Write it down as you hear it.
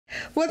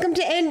Welcome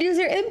to End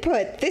User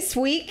Input. This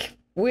week,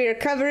 we're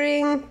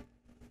covering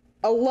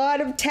a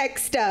lot of tech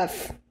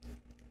stuff.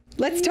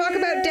 Let's talk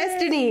about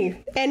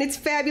Destiny and its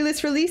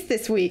fabulous release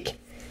this week.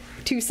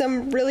 To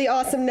some really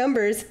awesome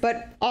numbers,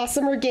 but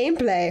awesomer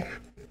gameplay.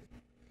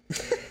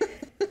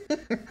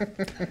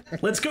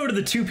 Let's go to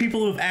the two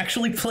people who have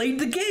actually played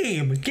the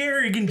game,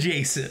 Garrick and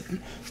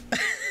Jason.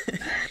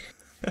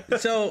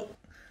 So,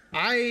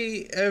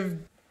 I have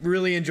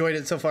really enjoyed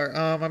it so far.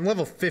 I'm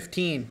level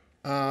 15,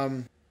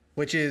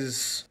 which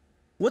is...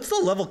 What's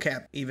the level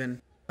cap,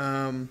 even?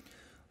 Current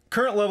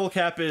level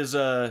cap is...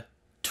 the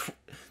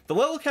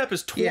level cap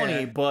is 20,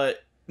 Yeah.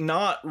 but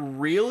not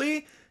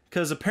really,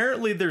 because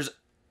apparently there's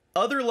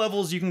other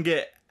levels you can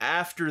get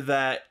after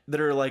that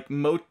are like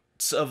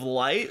motes of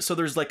light, so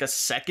there's like a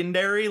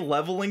secondary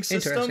leveling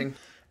system Interesting.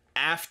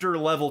 after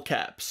level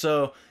cap,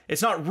 so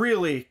it's not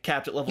really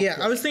capped at level 20.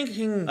 I was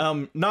thinking...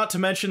 Not to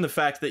mention the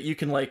fact that you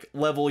can like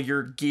level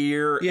your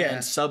gear Yeah.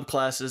 and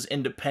subclasses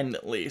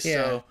independently,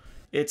 so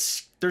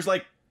there's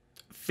like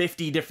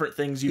 50 different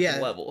things you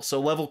can level, so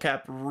level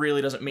cap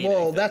really doesn't mean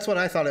anything. that's what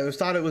I thought it was.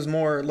 Thought it was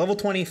more level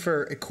 20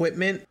 for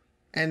equipment,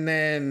 and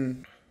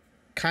then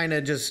kind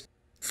of just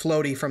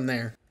floaty from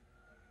there.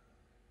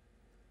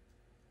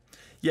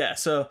 Yeah,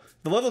 so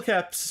the level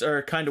caps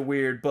are kind of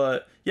weird,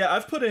 but yeah,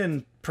 I've put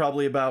in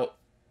probably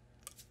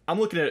I'm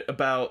looking at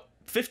about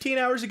 15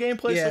 hours of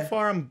gameplay so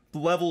far. I'm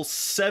level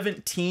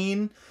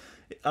 17,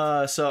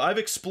 so I've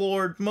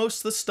explored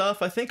most of the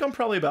stuff. I think I'm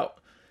probably about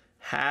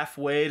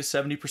halfway to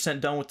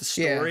 70% done with the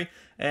story,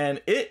 and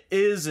it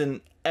is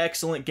an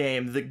excellent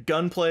game. The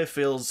gunplay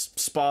feels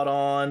spot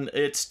on.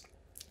 It's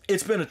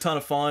been a ton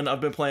of fun.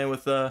 I've been playing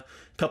with a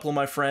couple of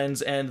my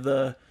friends, and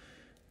the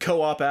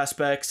co-op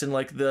aspects and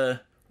like the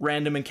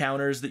random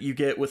encounters that you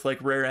get with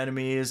like rare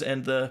enemies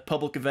and the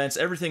public events,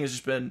 everything has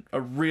just been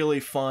a really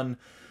fun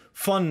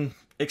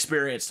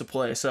experience to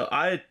play. So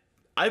I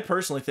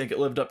personally think it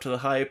lived up to the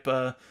hype.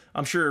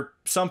 I'm sure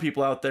some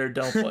people out there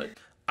don't, but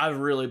I've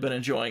really been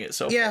enjoying it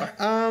so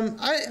far.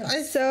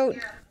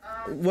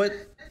 What?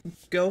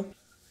 Go,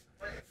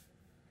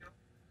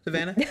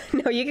 Savannah?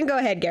 No, you can go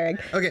ahead, Garrick.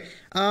 Okay.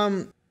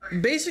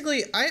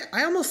 Basically,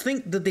 I almost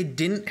think that they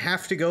didn't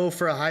have to go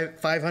for a high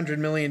 $500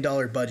 million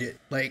budget.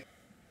 Like,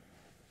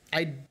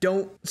 I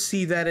don't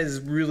see that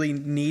as really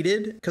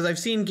needed, because I've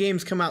seen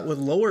games come out with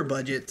lower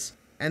budgets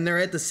and they're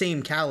at the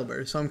same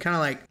caliber. So I'm kind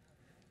of like,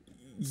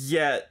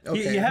 yeah,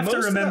 you have to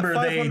remember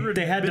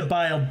they had to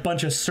buy a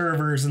bunch of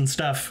servers and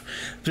stuff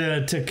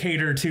to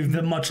cater to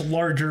the much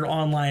larger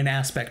online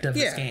aspect of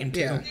this game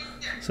too.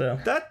 So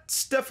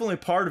that's definitely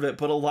part of it,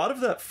 but a lot of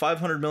that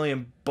 500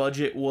 million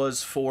budget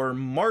was for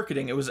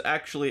marketing. It was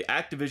actually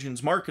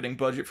Activision's marketing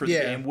budget for the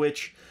game,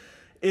 which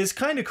is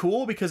kind of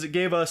cool because it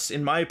gave us,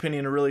 in my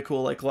opinion, a really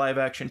cool like live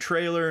action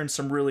trailer and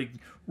some really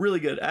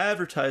good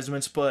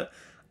advertisements. But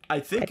I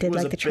think it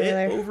was a bit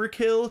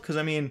overkill, because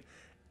I mean,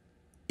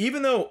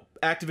 even though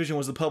Activision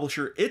was the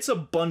publisher, it's a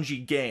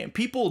Bungie game.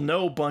 People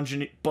know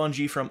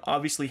Bungie from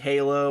obviously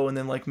Halo and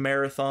then like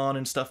Marathon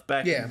and stuff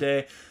back in the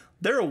day.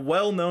 They're a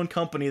well-known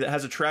company that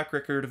has a track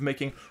record of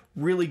making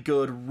really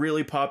good,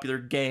 really popular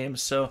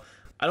games. So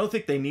I don't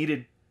think they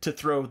needed to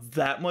throw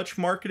that much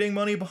marketing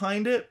money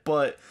behind it,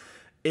 but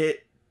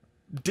it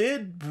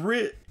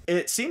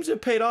seems to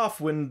have paid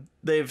off when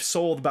they've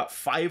sold about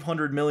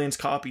 500 million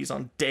copies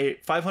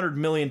 $500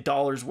 million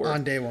worth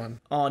on day one.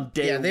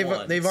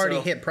 They've already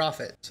hit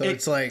profit, so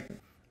it's like,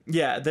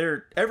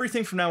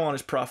 everything from now on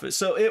is profit.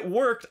 So it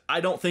worked.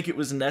 I don't think it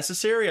was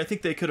necessary. I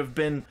think they could have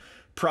been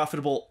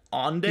profitable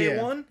on day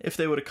one if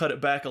they would have cut it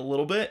back a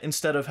little bit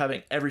instead of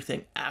having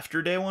everything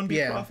after day one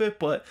be profit.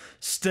 But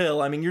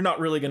still, I mean, you're not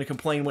really going to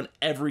complain when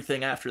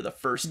everything after the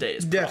first day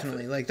is profit.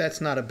 Definitely, like, that's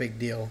not a big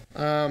deal.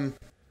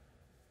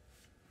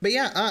 But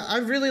yeah, I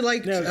really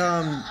liked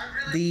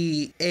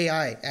the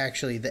AI,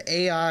 actually. The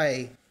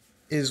AI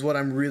is what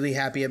I'm really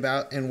happy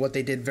about and what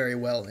they did very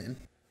well in.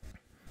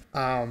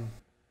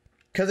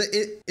 Because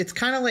it's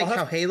kind of like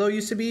how Halo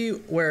used to be,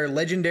 where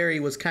Legendary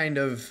was kind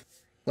of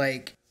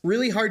like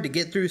really hard to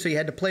get through, so you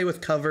had to play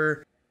with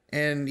cover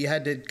and you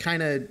had to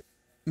kind of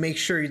make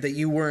sure that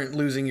you weren't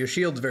losing your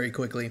shields very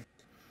quickly.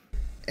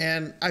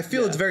 And I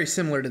feel it's very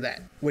similar to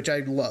that, which I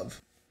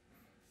love.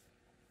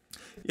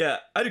 Yeah,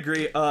 I'd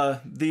agree.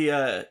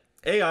 The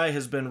AI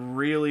has been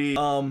really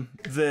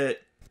that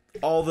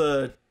all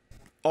the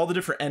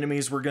different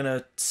enemies were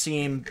gonna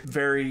seem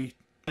very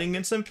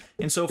against them,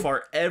 and so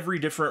far every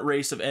different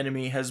race of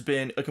enemy has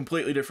been a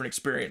completely different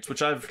experience,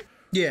 which I've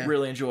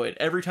really enjoyed.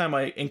 Every time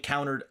I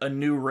encountered a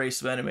new race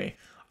of enemy,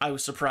 I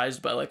was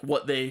surprised by like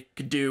what they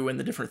could do and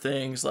the different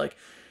things. Like,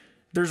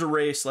 there's a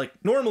race, like,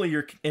 normally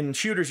you're in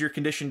shooters, you're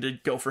conditioned to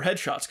go for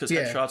headshots because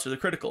headshots are the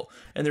critical,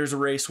 and there's a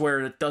race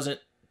where it doesn't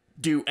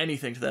do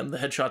anything to them. The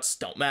headshots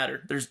don't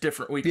matter. There's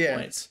different weak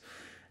points,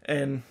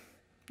 and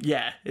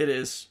it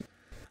is.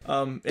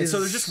 And so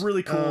there's just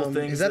really cool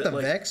things. Is that the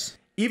like, Vex?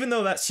 Even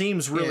though that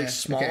seems really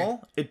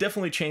small, it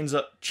definitely changes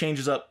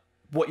up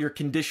what you're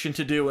conditioned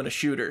to do in a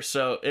shooter.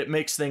 So it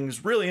makes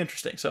things really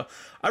interesting. So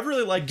I've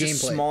really liked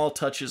just small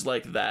touches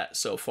like that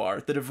so far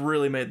that have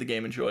really made the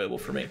game enjoyable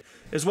for me,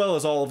 as well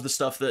as all of the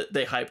stuff that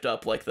they hyped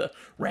up, like the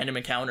random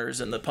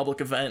encounters and the public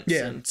events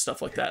and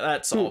stuff like that.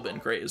 That's all been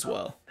great as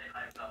well.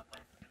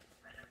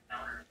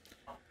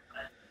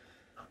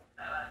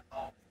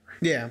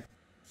 Yeah.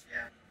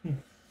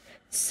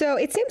 So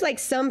it seems like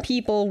some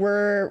people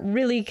were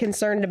really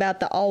concerned about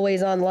the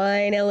always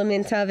online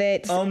element of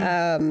it. It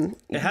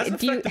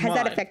hasn't has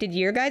that affected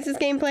your guys'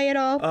 gameplay at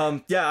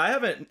all? Yeah, I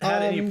haven't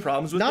had any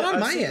problems with not it. Not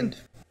on I've my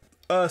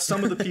end.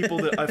 Some of the people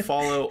that I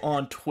follow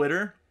on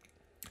Twitter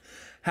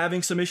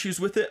having some issues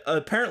with it.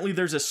 Apparently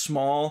there's a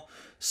small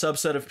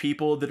subset of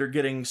people that are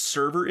getting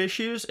server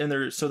issues, and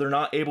they're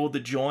not able to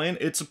join.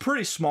 It's a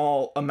pretty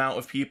small amount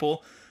of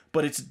people,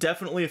 but it's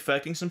definitely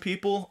affecting some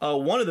people.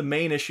 One of the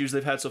main issues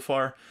they've had so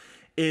far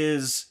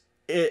is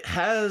it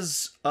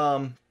has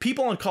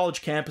people on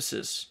college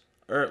campuses,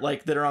 or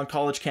like that are on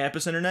college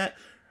campus internet,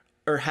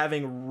 are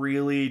having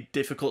really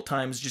difficult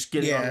times just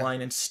getting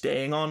online and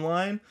staying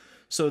online.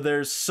 So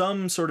there's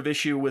some sort of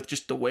issue with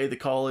just the way the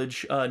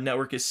college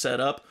network is set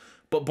up.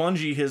 But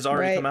Bungie has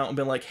already come out and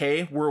been like,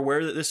 hey, we're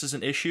aware that this is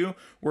an issue.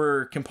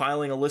 We're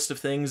compiling a list of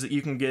things that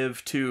you can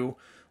give to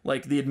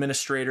like the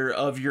administrator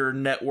of your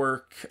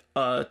network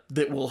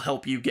that will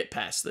help you get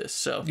past this.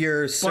 So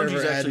your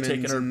Bungie's actually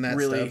taken a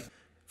really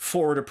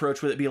forward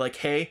approach with it. Be like,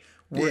 hey,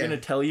 we're going to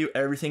tell you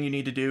everything you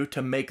need to do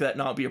to make that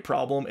not be a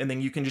problem, and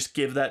then you can just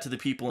give that to the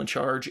people in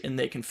charge and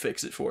they can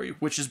fix it for you,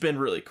 which has been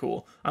really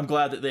cool. I'm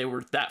glad that they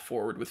were that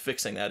forward with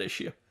fixing that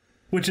issue.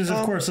 Which is,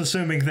 of course,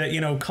 assuming that, you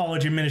know,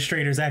 college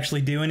administrators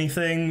actually do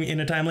anything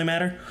in a timely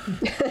manner.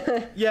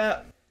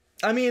 Yeah,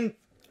 I mean,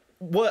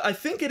 what I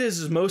think it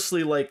is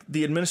mostly like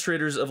the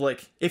administrators of,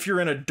 like, if you're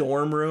in a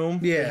dorm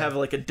room, you have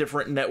like a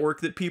different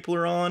network that people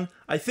are on.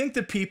 I think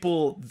the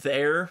people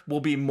there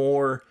will be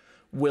more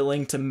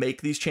willing to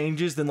make these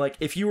changes than like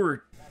if you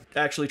were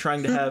actually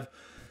trying to have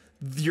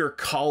your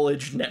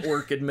college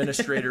network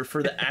administrator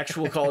for the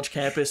actual college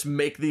campus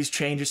make these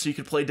changes so you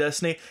could play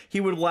Destiny. He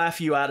would laugh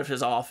you out of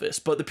his office.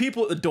 But the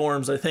people at the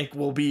dorms, I think,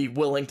 will be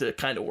willing to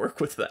kind of work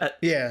with that.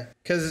 Yeah,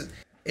 because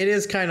it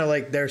is kind of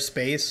like their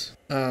space.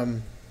 Yeah,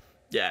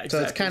 exactly.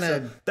 So it's kind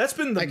of that's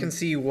been I can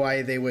see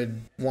why they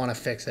would want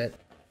to fix it.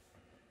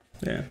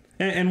 Yeah,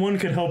 and one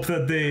could hope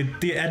that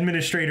the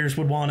administrators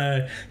would want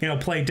to, you know,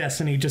 play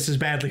Destiny just as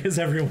badly as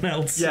everyone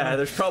else. Yeah,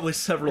 there's probably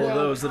several of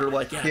those that are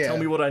like, tell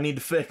me what I need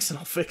to fix and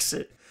I'll fix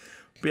it.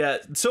 But yeah,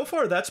 so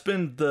far that's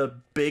been the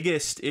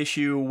biggest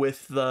issue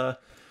with the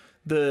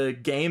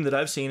game that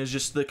I've seen is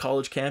just the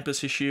college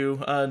campus issue.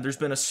 There's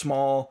been a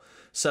small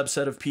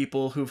subset of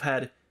people who've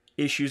had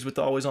issues with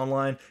the always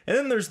online, and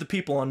then there's the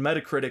people on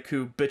Metacritic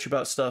who bitch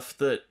about stuff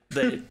that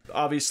they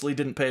obviously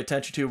didn't pay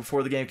attention to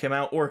before the game came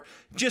out, or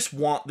just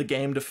want the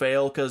game to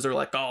fail because they're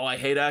like, oh, I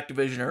hate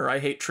Activision, or I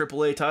hate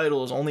AAA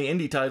titles, only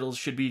indie titles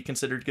should be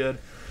considered good.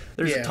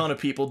 There's a ton of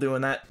people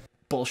doing that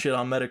bullshit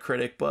on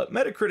Metacritic, but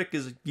Metacritic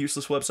is a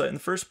useless website in the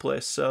first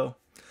place, so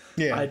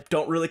I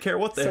don't really care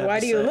what they have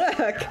to say. So why do you look?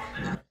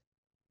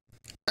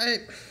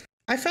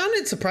 I found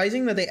it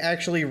surprising that they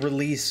actually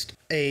released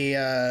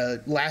a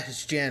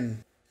last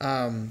gen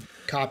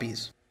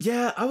copies.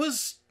 Yeah, I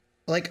was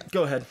like,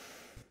 go ahead.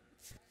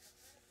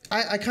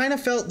 I kind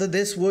of felt that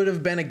this would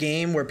have been a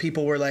game where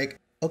people were like,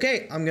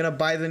 okay, I'm gonna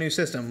buy the new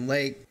system.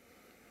 Like,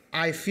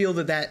 I feel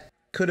that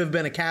could have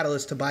been a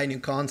catalyst to buy new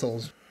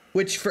consoles,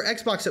 which for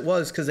Xbox it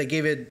was, because they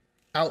gave it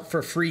out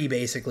for free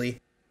basically.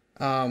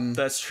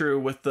 That's true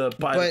with the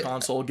buy the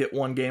console, get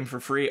one game for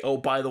free. Oh,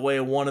 by the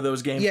way, one of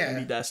those games can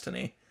be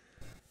Destiny.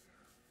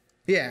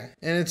 Yeah,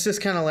 and it's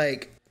just kind of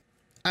like,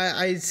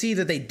 I see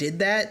that they did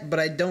that, but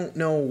I don't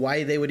know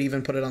why they would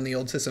even put it on the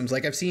old systems.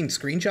 Like, I've seen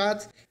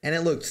screenshots, and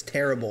it looks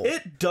terrible.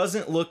 It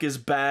doesn't look as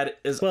bad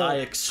as I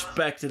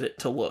expected it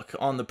to look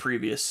on the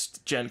previous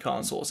gen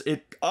consoles.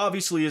 It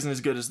obviously isn't as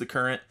good as the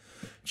current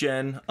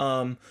gen.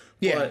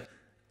 But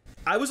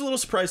I was a little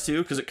surprised,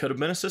 too, because it could have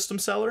been a system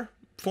seller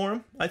for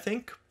them, I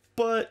think.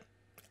 But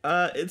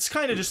it's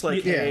kind of just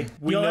like, hey,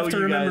 we know you guys... You'll have to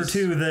remember,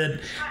 too,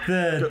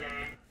 that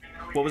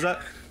What was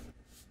that?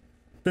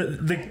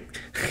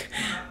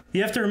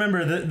 You have to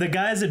remember the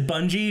guys at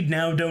Bungie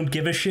now don't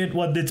give a shit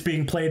what it's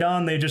being played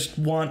on. They just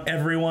want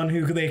everyone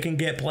who they can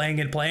get playing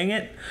it.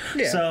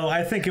 Yeah. So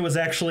I think it was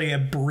actually a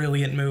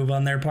brilliant move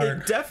on their part.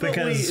 It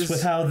definitely because is,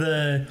 with how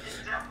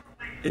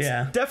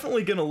it's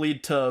definitely going to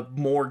lead to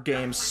more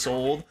games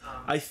sold.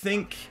 I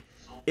think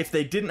if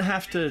they didn't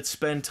have to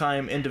spend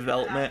time in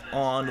development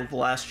on the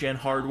last gen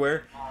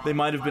hardware, they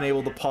might have been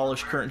able to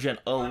polish current gen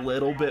a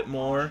little bit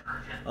more.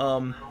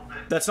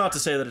 That's not to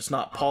say that it's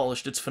not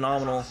polished. It's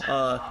phenomenal.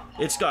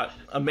 It's got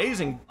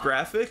amazing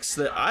graphics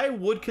that I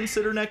would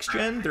consider next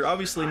gen. They're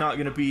obviously not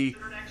going to be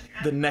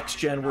the next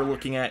gen we're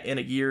looking at in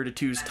a year to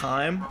two's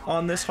time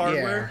on this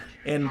hardware.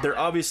 And they're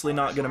obviously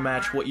not going to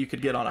match what you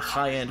could get on a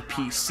high-end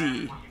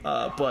PC.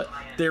 But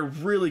they're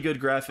really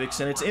good graphics,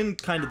 and it's in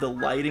kind of the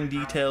lighting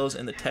details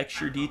and the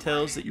texture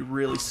details that you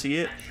really see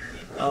it.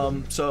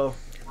 So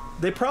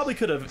They probably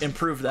could have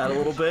improved that a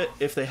little bit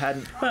if they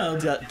hadn't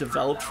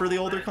developed for the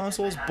older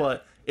consoles,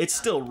 but it's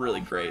still really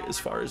great as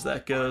far as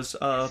that goes.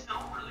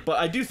 But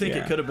I do think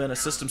it could have been a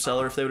system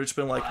seller if they would have just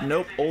been like,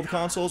 nope, old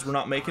consoles, we're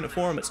not making it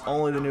for them. It's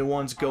only the new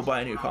ones. Go buy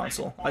a new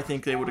console. I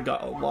think they would have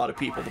got a lot of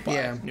people to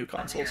buy new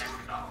consoles.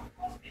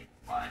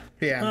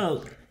 Yeah.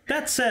 Well,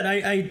 that said,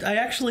 I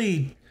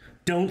actually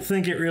don't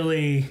think it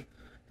really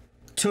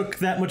took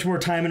that much more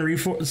time and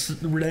resources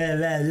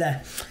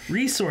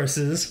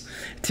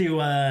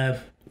to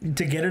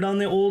get it on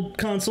the old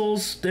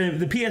consoles.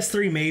 The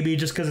PS3 maybe,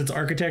 just because its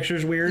architecture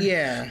is weird.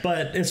 Yeah.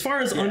 But as far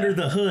as under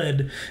the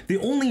hood, the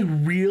only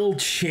real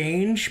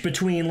change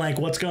between like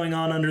what's going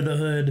on under the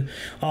hood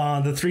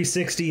on the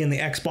 360 and the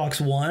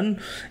Xbox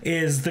One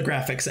is the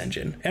graphics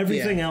engine.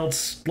 Everything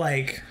else,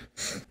 like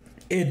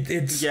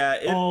it's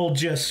all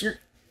just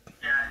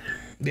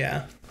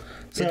yeah.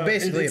 So it's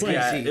basically a PC.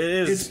 Yeah, it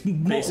is.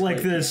 It's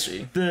like this.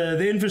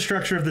 The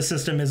infrastructure of the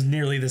system is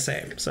nearly the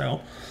same. So.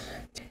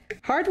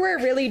 Hardware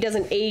really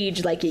doesn't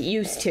age like it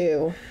used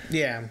to.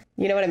 Yeah.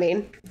 You know what I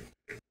mean?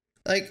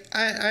 Like,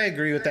 I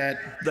agree with that.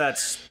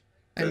 That's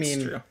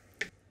true.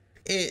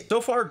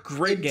 So far,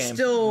 great game.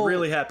 Still...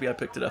 Really happy I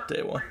picked it up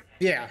day one.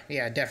 Yeah,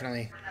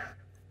 definitely.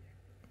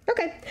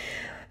 Okay.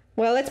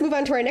 Well, let's move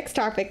on to our next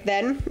topic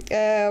then,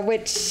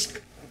 which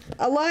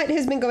a lot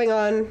has been going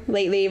on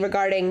lately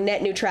regarding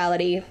net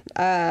neutrality.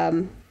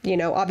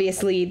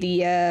 Obviously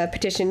the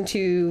petition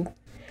to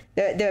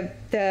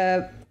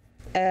the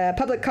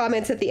public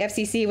comments that the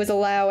FCC was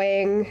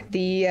allowing,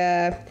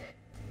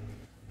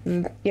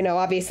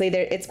 obviously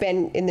it's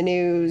been in the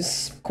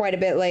news quite a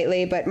bit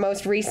lately, but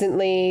most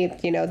recently,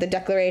 the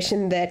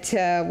declaration that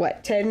 10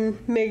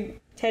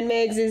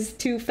 megs is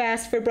too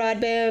fast for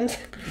broadband.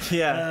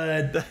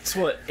 Yeah, that's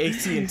what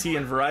AT&T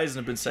and Verizon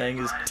have been saying,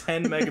 is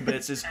 10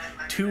 megabits is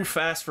too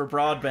fast for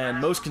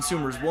broadband. Most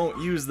consumers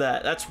won't use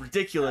that. That's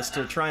ridiculous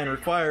to try and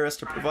require us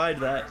to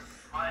provide that.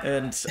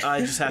 And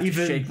I just have to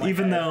shake my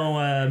head.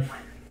 Though...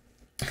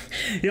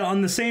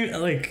 on the same,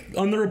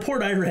 on the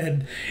report I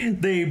read,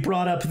 they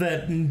brought up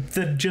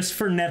that just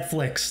for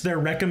Netflix, their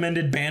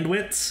recommended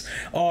bandwidths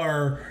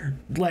are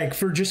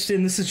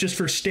and this is just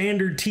for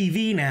standard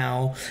TV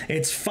now,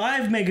 it's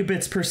 5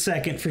 megabits per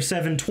second for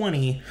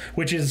 720,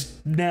 which is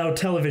now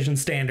television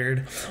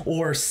standard,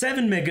 or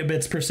 7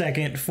 megabits per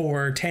second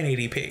for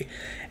 1080p.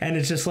 And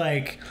it's just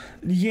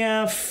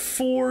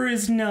 4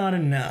 is not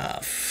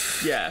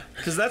enough. Yeah,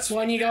 because that's...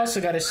 Well, and you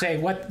also got to say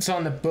what's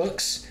on the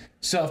books.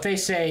 So if they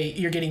say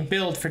you're getting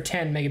billed for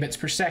 10 megabits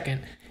per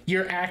second,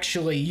 you're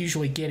actually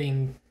usually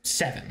getting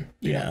 7,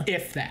 you know,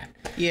 if that.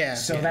 Yeah.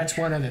 So that's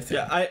one other thing.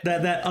 Yeah,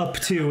 that up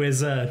to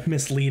is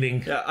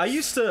misleading. Yeah, I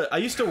used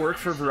to work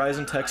for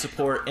Verizon tech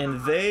support,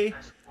 and they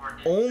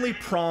only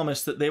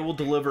promise that they will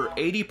deliver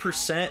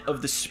 80%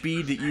 of the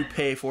speed that you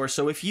pay for.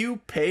 So if you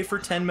pay for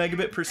 10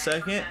 megabit per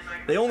second,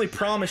 they only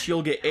promise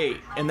you'll get 8,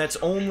 and that's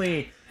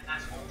only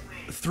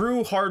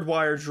through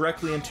hardwire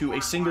directly into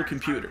a single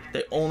computer.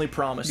 They only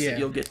promise that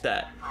you'll get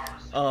that.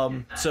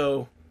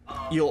 So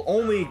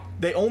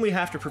they only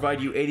have to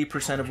provide you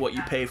 80% of what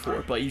you pay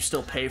for, but you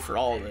still pay for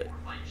all of it.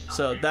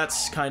 So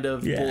that's kind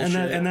of bullshit.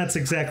 And that's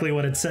exactly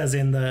what it says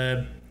in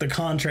the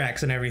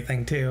contracts and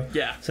everything too.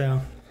 Yeah.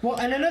 So well,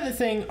 and another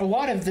thing, a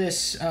lot of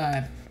this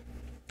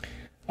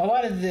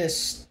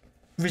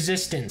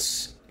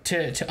resistance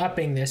to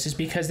upping this is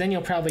because then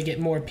you'll probably get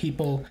more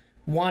people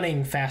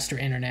wanting faster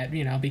internet,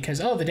 because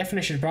the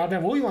definition of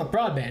broadband, well, we want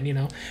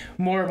broadband,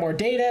 more and more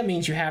data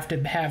means you have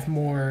to have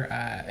more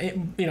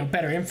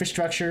better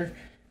infrastructure,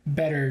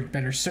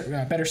 better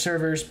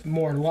servers,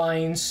 more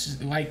lines.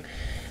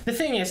 The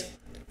thing is,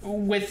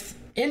 with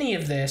any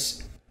of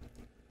this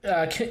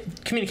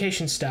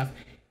communication stuff,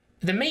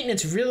 the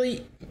maintenance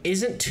really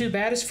isn't too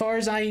bad as far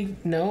as I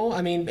know.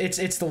 I mean,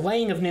 it's the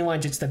laying of new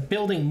lines, it's the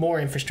building more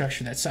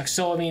infrastructure that sucks.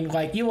 So I mean,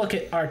 you look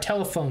at our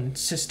telephone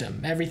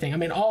system, everything, I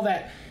mean, all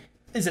that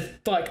is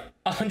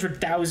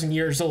 100,000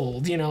 years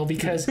old,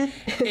 because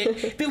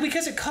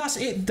it costs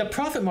the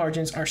profit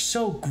margins are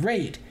so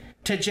great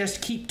to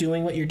just keep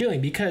doing what you're doing,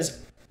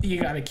 because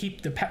you got to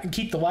keep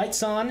the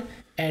lights on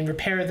and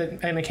repair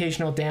an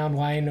occasional down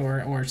line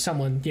or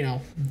someone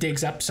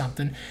digs up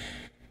something,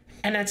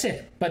 and that's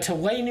it. But to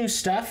lay new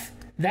stuff,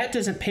 that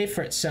doesn't pay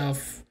for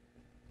itself.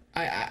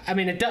 I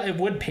mean, it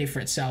would pay for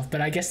itself, but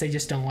I guess they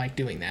just don't like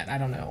doing that. I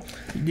don't know.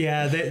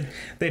 Yeah,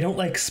 they don't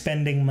like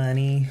spending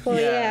money. Well,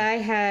 yeah, I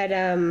had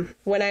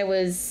when I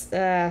was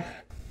I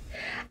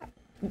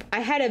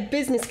had a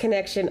business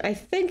connection. I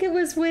think it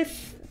was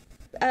with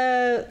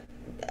I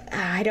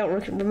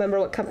don't remember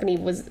what company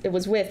it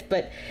was with,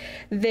 but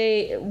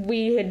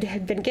we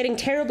had been getting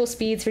terrible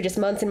speeds for just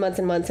months and months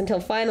and months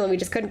until finally we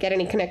just couldn't get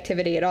any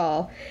connectivity at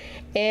all,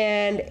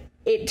 and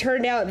it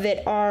turned out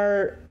that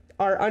our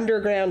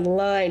underground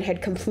line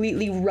had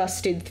completely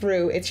rusted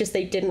through. It's just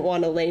they didn't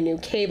want to lay new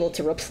cable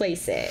to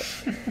replace it.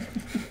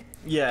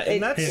 Yeah,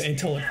 and that's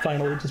until it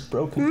finally just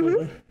broke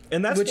completely.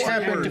 And that's which why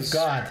happened of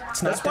God.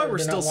 That's why we're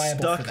still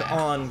stuck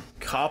on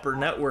copper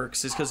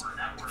networks, is because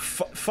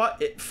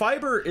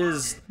fiber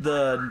is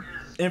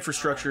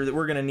infrastructure that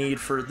we're going to need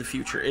for the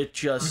future. It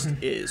just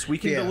is. We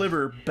can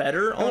deliver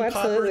better on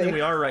copper than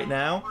we are right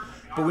now,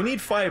 but we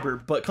need fiber.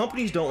 But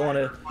companies don't want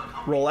to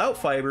roll out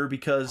fiber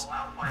because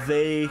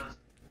they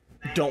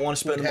don't want to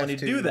spend the money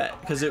to do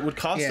that, because it would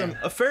cost them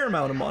a fair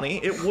amount of money.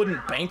 It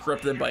wouldn't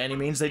bankrupt them by any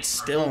means. They'd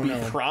still be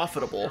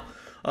profitable,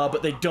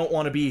 but they don't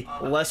want to be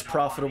less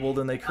profitable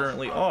than they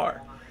currently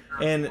are.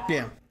 And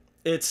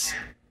it's...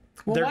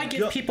 Well, why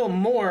give people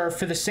more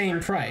for the same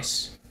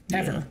price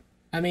ever?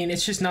 I mean,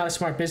 it's just not a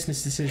smart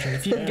business decision.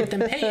 If you can get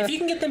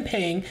them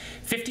paying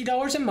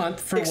 $50 a month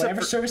for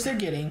whatever service they're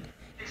getting,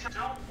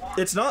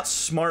 it's not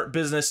smart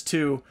business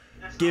to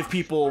give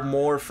people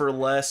more for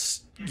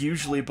less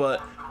usually,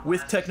 but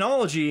with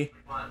technology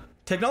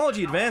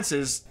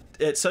advances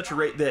at such a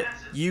rate that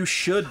you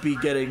should be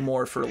getting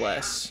more for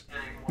less.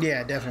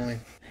 Yeah, definitely.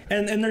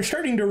 And they're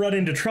starting to run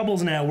into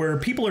troubles now where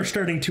people are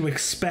starting to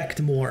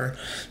expect more.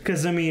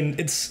 Because, I mean,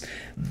 it's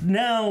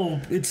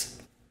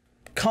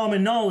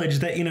common knowledge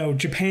that, you know,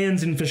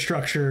 Japan's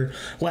infrastructure,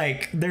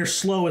 like their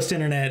slowest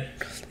internet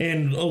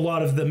in a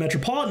lot of the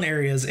metropolitan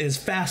areas is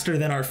faster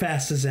than our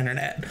fastest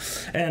internet.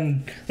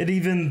 And it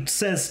even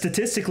says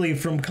statistically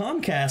from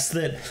Comcast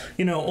that,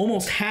 you know,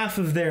 almost half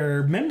of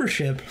their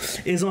membership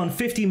is on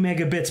 50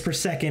 megabits per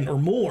second or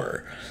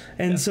more.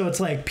 And so it's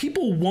like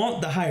people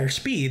want the higher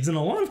speeds. In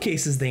a lot of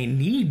cases, they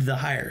need the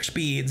higher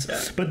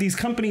speeds. But these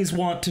companies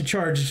want to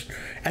charge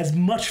as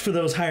much for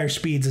those higher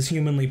speeds as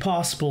humanly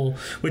possible,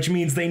 which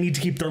means they need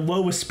to keep their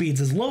lowest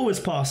speeds as low as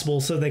possible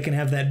so they can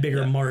have that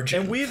bigger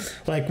margin.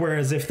 And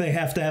whereas if they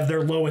have to have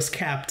their lowest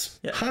capped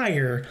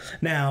higher,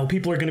 now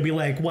people are going to be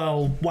like,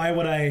 well, why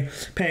would I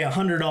pay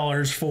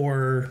 $100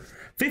 for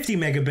 50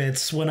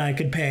 megabits when I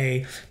could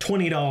pay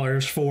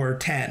 $20 for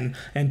 10,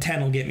 and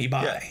 10 will get me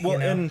by. Well, you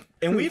know?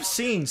 and we've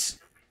seen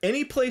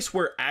any place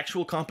where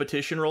actual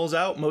competition rolls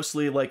out,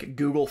 mostly like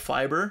Google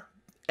Fiber,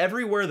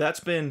 everywhere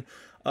that's been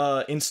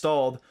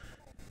installed,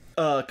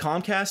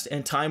 Comcast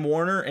and Time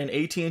Warner and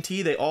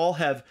AT&T, they all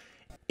have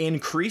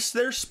increased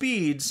their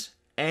speeds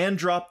and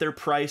dropped their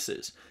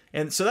prices.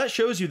 And so that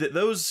shows you that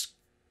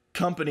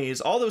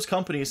all those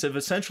companies have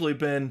essentially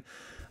been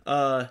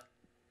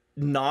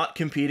not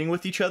competing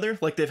with each other.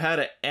 Like, they've had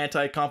an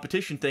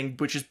anti-competition thing,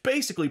 which is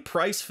basically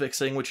price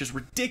fixing, which is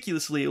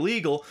ridiculously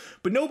illegal,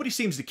 but nobody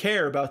seems to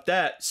care about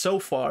that so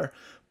far.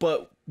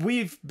 But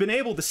we've been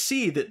able to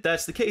see that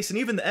that's the case. And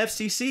even the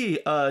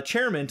FCC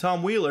chairman,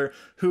 Tom Wheeler,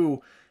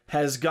 who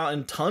has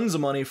gotten tons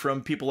of money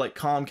from people like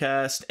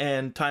Comcast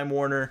and Time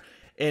Warner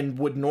and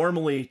would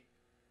normally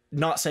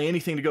not say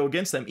anything to go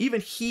against them,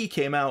 even he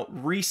came out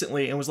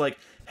recently and was like,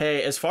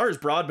 hey, as far as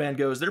broadband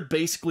goes, there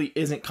basically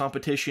isn't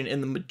competition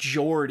in the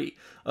majority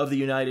of the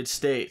United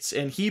States.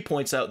 And he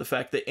points out the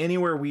fact that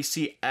anywhere we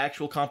see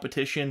actual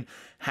competition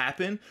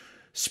happen,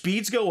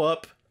 speeds go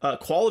up,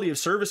 quality of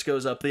service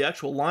goes up, the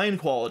actual line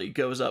quality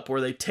goes up,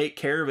 where they take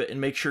care of it and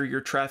make sure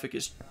your traffic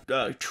is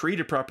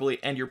treated properly,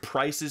 and your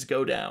prices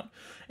go down.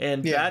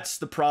 And that's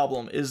the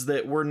problem, is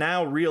that we're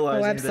now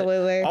realizing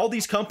that all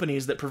these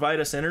companies that provide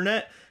us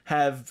internet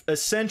have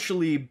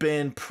essentially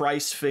been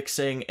price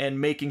fixing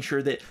and making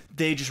sure that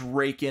they just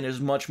rake in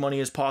as much money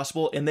as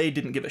possible, and they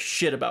didn't give a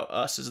shit about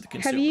us as the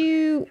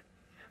consumer.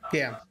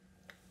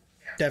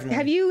 Definitely.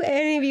 Have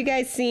any of you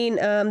guys seen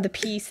the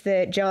piece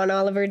that John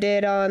Oliver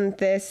did on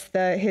this,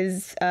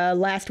 his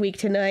Last Week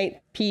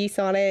Tonight piece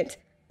on it,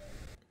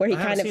 where he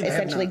kind of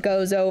essentially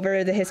goes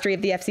over the history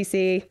of the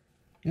FCC?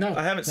 No,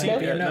 I haven't seen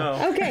it yet.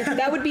 No. Okay,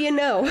 that would be a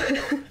no.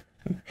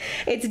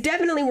 It's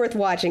definitely worth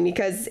watching,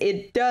 because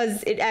he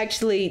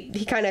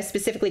kind of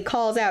specifically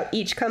calls out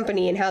each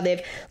company and how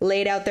they've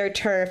laid out their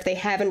turf. They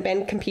haven't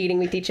been competing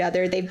with each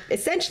other. They've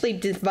essentially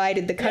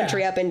divided the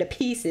country up into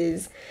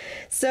pieces.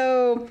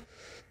 So,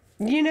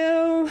 you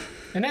know.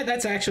 And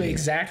that's actually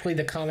exactly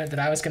the comment that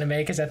I was going to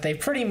make, is that they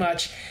pretty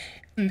much,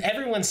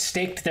 everyone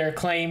staked their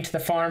claim to the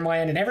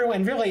farmland, and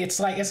everyone really, it's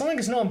like, as long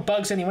as no one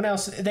bugs anyone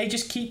else, they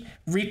just keep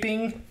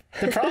reaping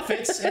the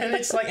profits, and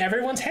it's like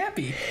everyone's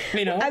happy,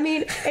 you know? I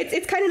mean,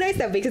 it's kind of nice,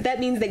 though, because that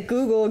means that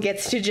Google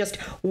gets to just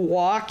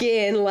walk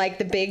in like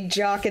the big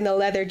jock in the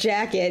leather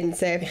jacket and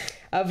say,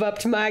 I've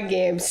upped my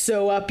game,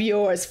 so up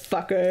yours,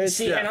 fuckers.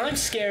 See, and I'm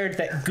scared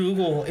that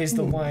Google is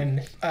the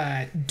one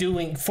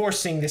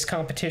forcing this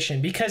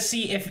competition, because,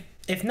 see, if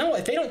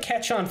they don't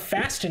catch on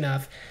fast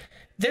enough,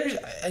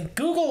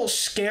 Google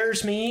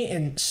scares me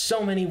in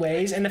so many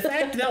ways, and the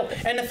fact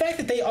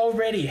that they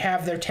already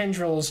have their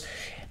tendrils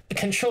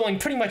controlling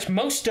pretty much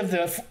most of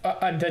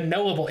the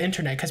knowable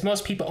internet, because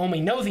most people only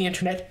know the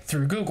internet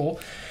through Google,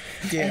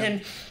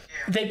 and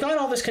they've got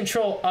all this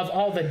control of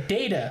all the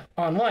data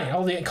online,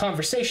 all the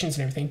conversations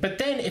and everything. But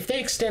then if they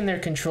extend their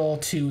control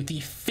to the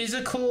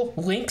physical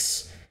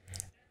links,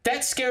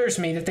 that scares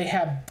me, that they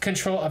have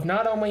control of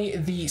not only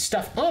the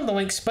stuff on the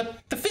links, but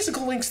the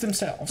physical links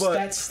themselves. But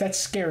that's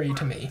scary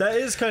to me. That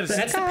is kind of...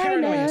 That's the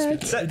paranoia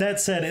speaking.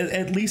 That said,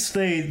 at least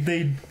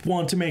they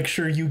want to make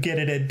sure you get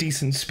it at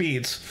decent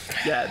speeds.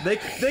 Yeah,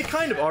 they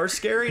kind of are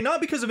scary, not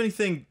because of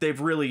anything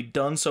they've really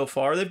done so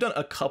far. They've done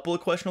a couple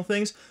of questionable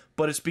things,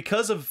 but it's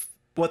because of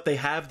what they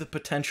have the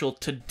potential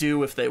to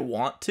do if they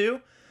want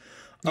to.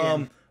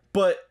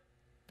 But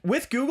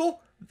with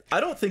Google, I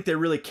don't think they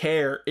really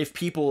care if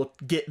people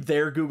get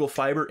their Google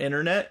Fiber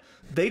internet.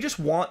 They just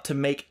want to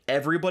make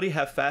everybody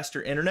have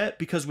faster internet,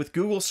 because with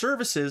Google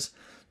services,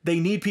 they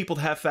need people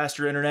to have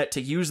faster internet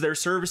to use their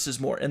services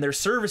more. And their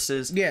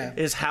services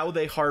is how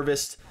they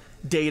harvest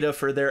data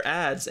for their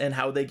ads and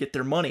how they get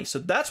their money. So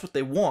that's what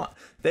they want.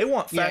 They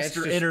want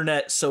faster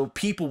internet so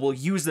people will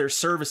use their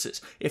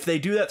services. If they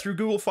do that through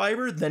Google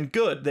Fiber, then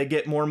good. They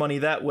get more money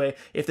that way.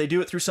 If they do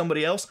it through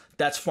somebody else,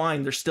 that's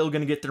fine. They're still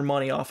going to get their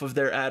money off of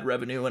their ad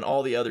revenue and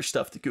all the other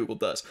stuff that Google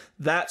does.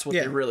 That's what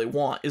they really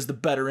want, is the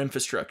better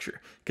infrastructure,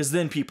 because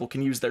then people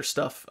can use their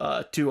stuff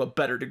to a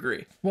better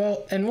degree.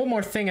 Well, and one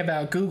more thing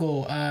about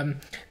Google,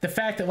 the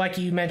fact that, like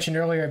you mentioned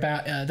earlier,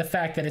 about the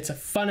fact that it's a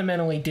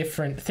fundamentally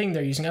different thing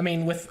they're using. I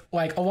mean, with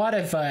like a lot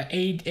of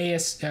ADSL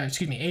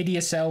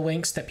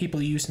links that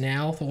people use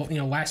now, the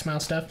last mile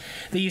stuff,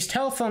 they use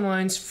telephone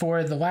lines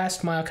for the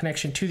last mile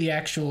connection to the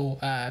actual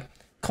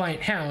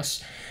client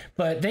house,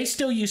 but they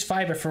still use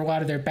fiber for a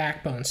lot of their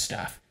backbone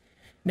stuff.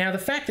 Now, the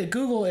fact that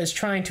Google is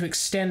trying to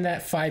extend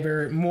that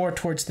fiber more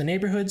towards the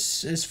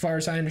neighborhoods, as far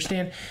as I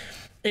understand,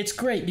 it's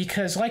great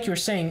because, like you were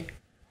saying,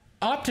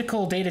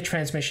 optical data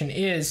transmission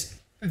is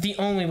the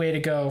only way to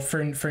go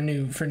for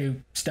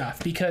new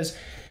stuff, because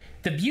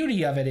the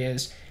beauty of it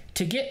is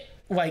to get,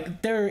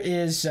 like, there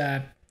is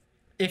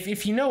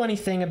if you know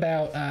anything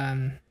about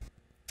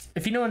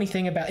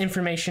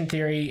information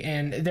theory,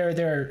 and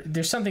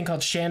there's something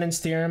called Shannon's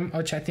theorem,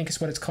 which I think is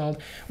what it's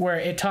called, where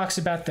it talks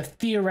about the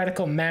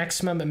theoretical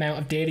maximum amount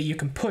of data you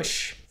can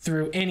push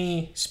through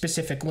any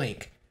specific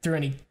link through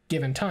any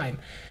given time.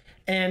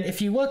 And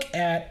if you look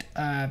at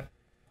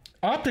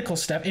optical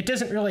stuff, it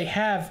doesn't really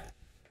have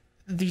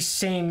the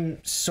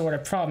same sort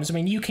of problems. I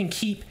mean, you can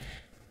keep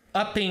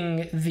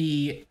upping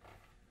the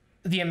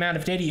amount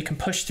of data you can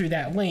push through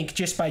that link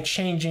just by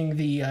changing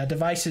the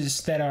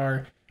devices that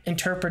are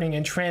interpreting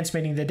and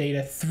transmitting the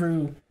data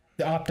through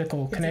the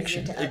optical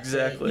connection.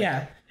 Exactly.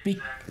 Yeah.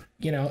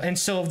 And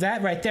so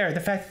that right there, the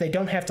fact that they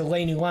don't have to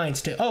lay new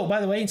lines to, oh,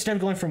 by the way, instead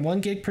of going from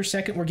 1 gig per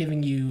second, we're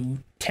giving you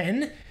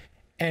 10.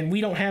 And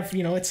we don't have,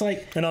 it's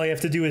like... And all you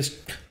have to do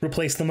is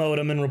replace the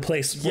modem and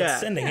replace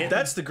what's sending it.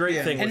 That's the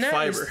great thing with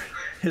fiber,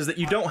 is that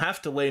you don't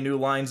have to lay new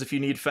lines if you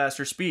need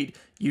faster speed.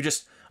 You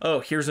just,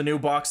 here's a new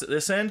box at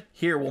this end.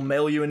 Here, we'll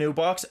mail you a new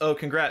box. Oh,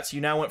 congrats.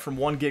 You now went from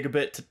 1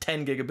 gigabit to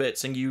 10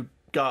 gigabits, and you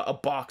got a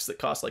box that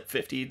costs like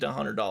 $50 to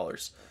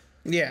 $100.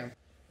 Yeah.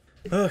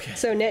 Okay.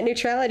 So net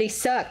neutrality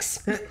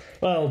sucks.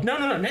 Well,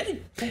 No.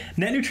 Net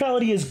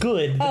neutrality is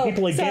good. The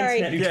people against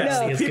net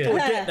neutrality is good.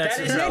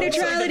 Net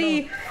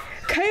neutrality...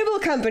 Cable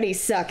companies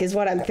suck is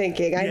what I'm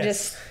thinking.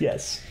 Yes.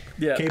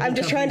 Yeah. I'm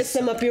just trying to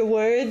sum up your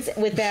words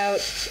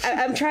without...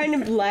 I'm trying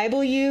to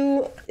libel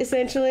you,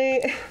 essentially.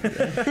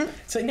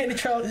 It's like net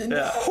neutrality.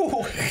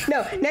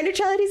 No, net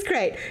neutrality is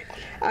great.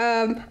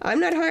 I'm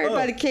not hired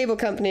by the cable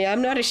company.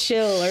 I'm not a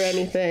shill or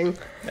anything.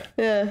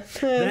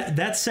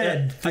 That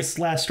said, this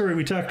last story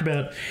we talked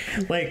about,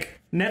 like...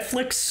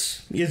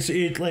 Netflix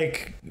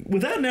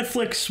without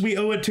Netflix, we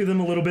owe it to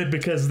them a little bit,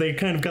 because they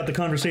kind of got the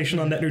conversation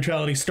on net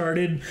neutrality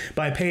started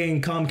by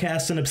paying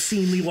Comcast an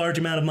obscenely large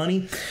amount of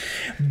money.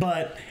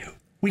 But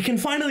we can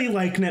finally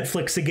like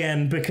Netflix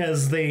again,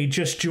 because they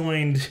just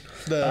joined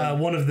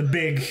one of the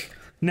big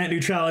net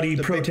neutrality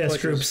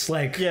protest groups,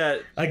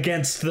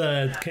 against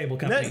the cable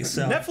companies.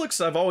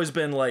 Netflix, I've always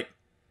been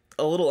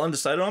a little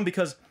undecided on,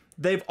 because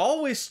they've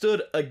always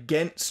stood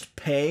against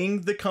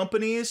paying the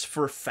companies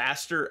for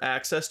faster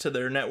access to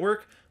their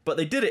network, but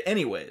they did it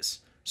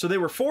anyways. So they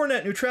were for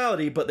net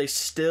neutrality, but they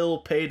still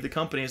paid the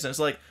companies. And it's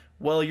like,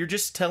 well, you're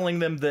just telling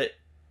them that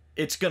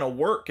it's going to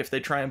work if they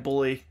try and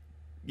bully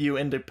you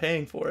into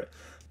paying for it.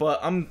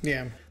 But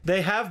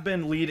they have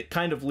been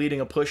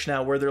leading a push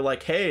now where they're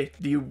like, hey,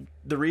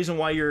 the reason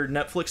why your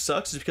Netflix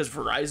sucks is because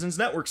Verizon's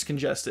network's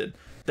congested.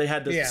 They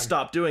had to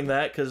stop doing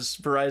that because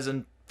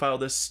Verizon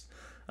filed this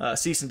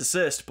cease and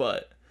desist,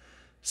 but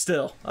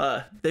still,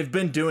 they've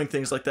been doing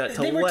things like that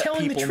to let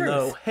people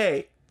know,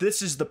 hey,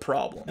 this is the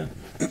problem.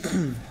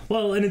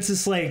 Well, and it's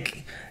just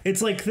like, I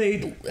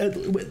think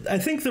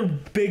the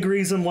big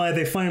reason why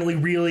they finally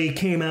really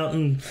came out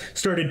and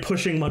started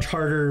pushing much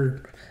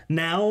harder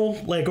now,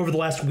 over the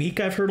last week,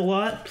 I've heard a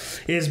lot,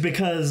 is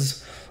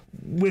because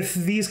with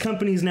these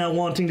companies now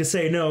wanting to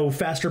say, no,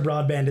 faster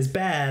broadband is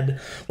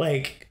bad,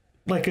 like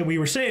we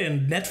were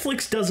saying,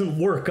 Netflix doesn't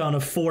work on a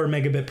 4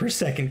 megabit per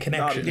second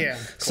connection.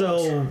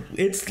 So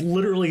it's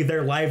literally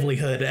their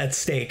livelihood at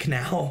stake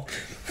now.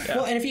 Yeah.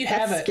 Well, and if you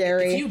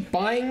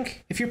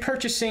if you're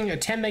purchasing a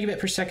 10 megabit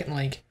per second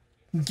link,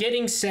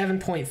 getting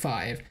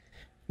 7.5,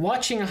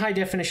 watching a high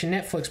definition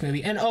Netflix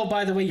movie, and oh,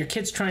 by the way, your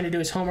kid's trying to do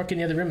his homework in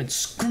the other room and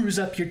screws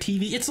up your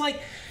TV. It's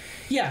like,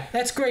 yeah,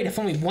 that's great if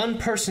only one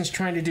person's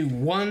trying to do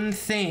one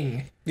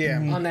thing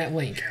on that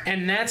link.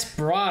 And that's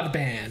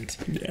broadband.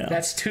 Yeah.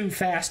 That's too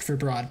fast for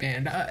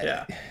broadband.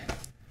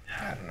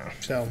 don't know.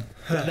 So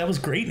That was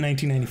great in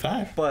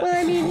 1995. But Well,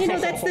 I mean, you know,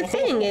 that's the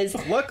thing is,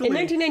 Luckily- in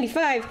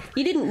 1995,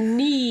 you didn't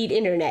need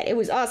internet. It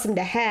was awesome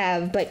to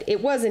have, but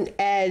it wasn't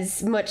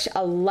as much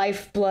a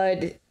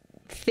lifeblood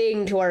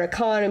thing to our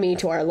economy,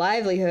 to our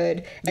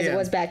livelihood, as it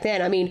was back then.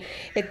 I mean,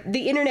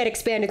 the internet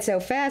expanded so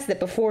fast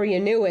that before you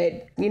knew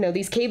it, you know,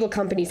 these cable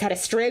companies had a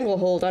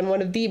stranglehold on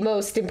one of the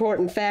most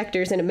important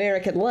factors in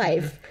American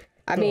life.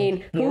 I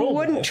mean, who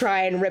wouldn't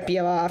try and rip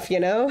you off, you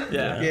know?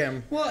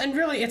 yeah. Well, and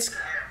really, it's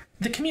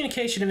the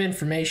communication of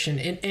information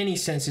in any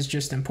sense is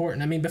just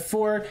important. I mean,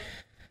 before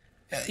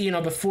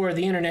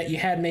the internet, you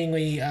had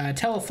mainly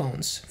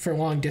telephones for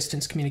long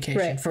distance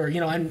communication. Right. For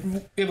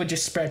and it would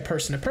just spread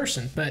person to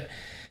person. But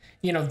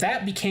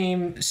that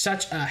became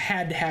such a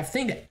had to have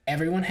thing that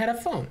everyone had a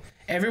phone.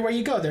 Everywhere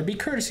you go, there'd be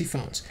courtesy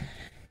phones.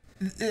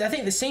 I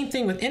think the same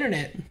thing with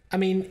internet. I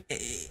mean,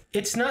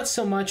 it's not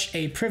so much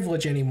a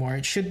privilege anymore.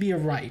 It should be a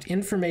right.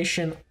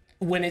 Information,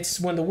 when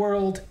the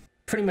world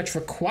pretty much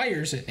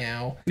requires it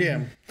now.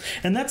 Yeah.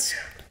 And that's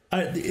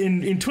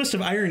in twist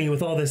of irony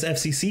with all this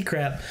FCC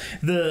crap,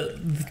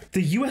 the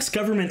U.S.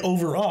 government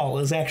overall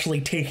is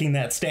actually taking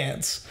that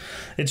stance.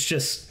 It's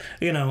just,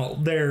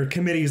 their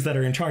committees that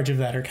are in charge of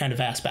that are kind of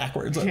ass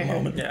backwards at the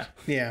moment. yeah.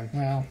 Yeah.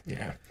 Well,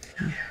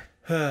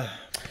 yeah.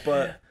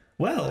 But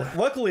Well,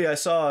 luckily I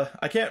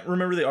can't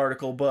remember the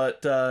article,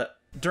 but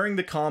during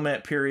the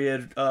comment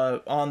period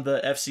on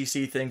the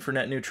FCC thing for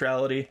net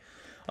neutrality,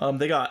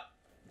 they got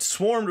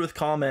swarmed with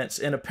comments,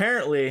 and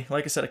apparently,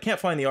 like I said, I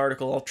can't find the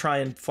article. I'll try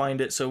and find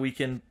it so we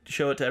can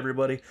show it to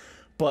everybody.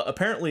 But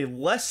apparently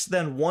less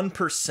than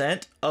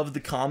 1% of the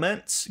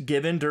comments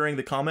given during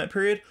the comment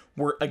period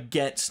were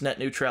against net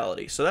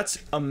neutrality. So that's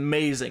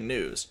amazing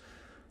news.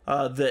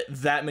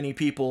 That many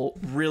people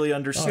really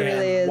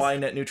understand why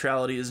net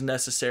neutrality is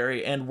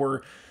necessary, and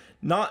were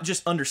not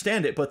just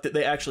understand it, but that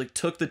they actually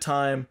took the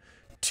time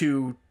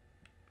to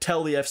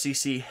tell the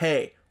FCC,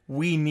 hey,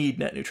 we need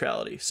net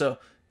neutrality. So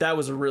that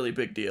was a really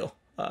big deal.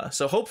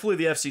 So hopefully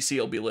the FCC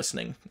will be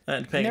listening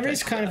and paying attention. There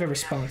is kind of a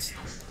response.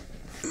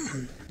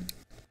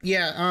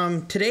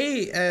 Yeah.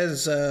 Today,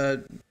 as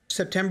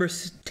September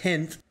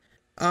 10th,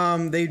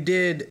 they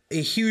did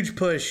a huge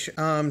push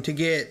to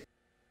get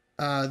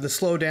the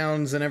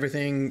slowdowns and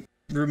everything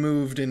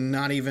removed and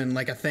not even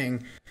like a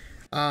thing.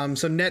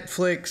 So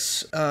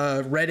Netflix,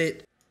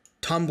 Reddit,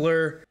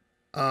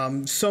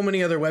 Tumblr, so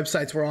many other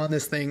websites were on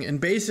this thing, and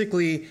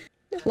basically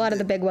A lot of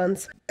the big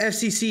ones.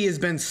 FCC has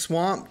been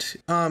swamped.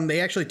 They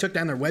actually took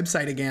down their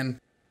website again,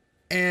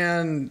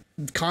 and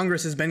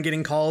Congress has been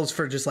getting calls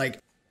for just like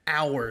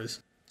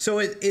hours. So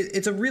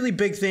it's a really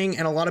big thing,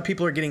 and a lot of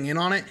people are getting in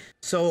on it.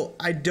 So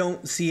I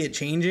don't see it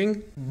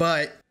changing,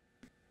 but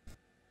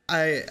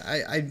I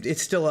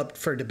it's still up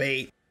for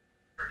debate.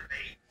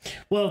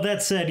 Well,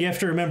 that said, you have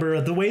to remember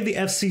the way the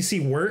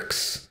FCC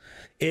works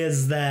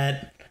is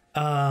that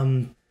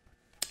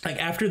like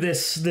after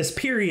this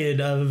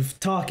period of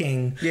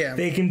talking,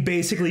 they can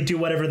basically do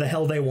whatever the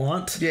hell they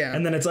want. Yeah.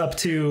 And then it's up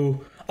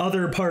to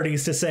other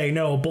parties to say,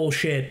 no,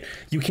 bullshit,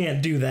 you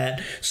can't do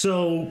that.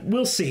 So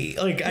we'll see.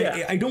 Like,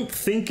 I don't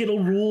think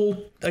it'll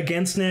rule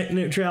against net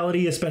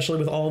neutrality, especially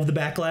with all of the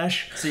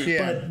backlash.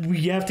 But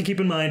we have to keep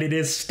in mind it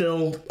is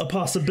still a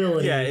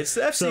possibility. Yeah, it's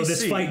the FCC. So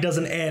this fight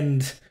doesn't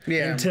end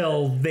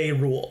until they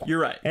rule. You're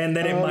right. And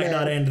then it might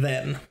not end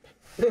then.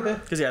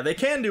 Because they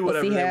can do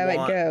whatever see they how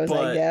want, it goes,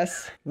 but I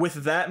guess.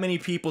 with that many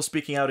people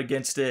speaking out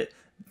against it,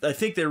 I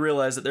think they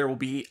realize that there will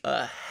be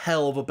a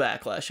hell of a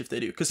backlash if they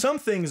do. Because some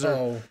things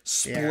are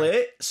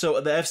split, so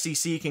the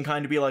FCC can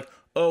kind of be like,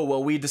 oh,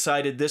 well, we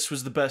decided this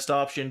was the best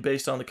option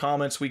based on the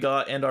comments we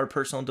got and our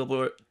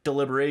personal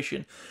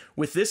deliberation.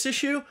 With this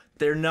issue,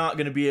 they're not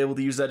going to be able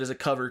to use that as a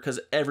cover because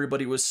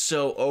everybody was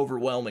so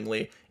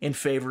overwhelmingly in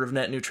favor of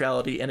net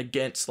neutrality and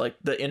against like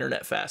the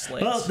internet fast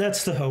lanes. Well,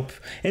 that's the hope.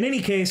 In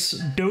any case,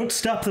 don't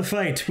stop the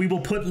fight. We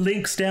will put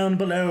links down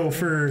below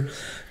for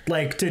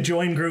to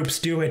join groups.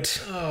 Do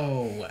it.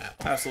 Oh, wow.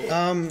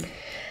 Absolutely.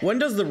 When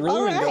does the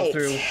ruling go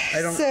through?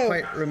 I don't So-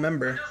 quite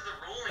remember.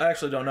 I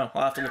actually don't know.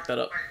 I'll have to look that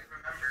up.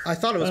 I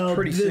thought it was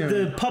pretty soon.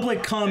 The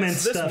public comment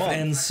It's this stuff month.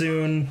 ends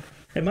soon.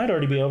 It might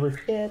already be over.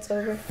 Yeah, it's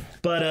over.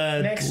 But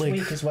Next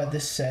week is what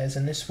this says,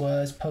 and this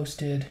was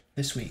posted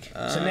this week.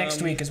 So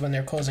next week is when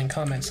they're closing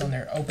comments on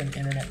their open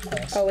internet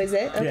policy. Oh, is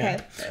it? Okay.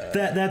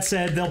 Yeah. That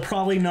said, they'll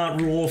probably not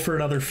rule for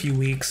another few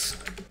weeks.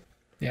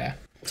 Yeah.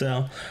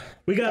 So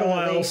we got a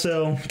while.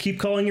 So keep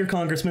calling your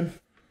congressman.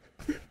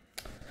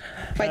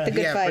 Fight the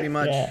good yeah, fight. pretty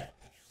much. Yeah.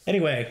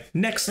 Anyway,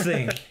 next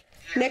thing.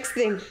 Next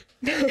thing.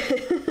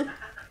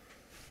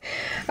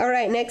 All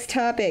right, next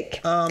topic.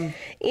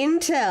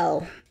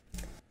 Intel.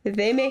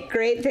 They make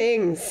great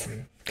things.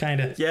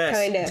 Kinda. Yes.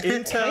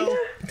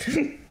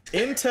 Kinda.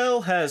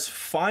 Intel has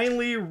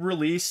finally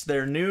released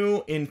their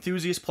new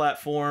enthusiast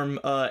platform,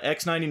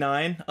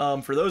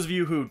 X99. For those of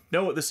you who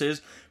know what this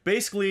is,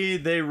 basically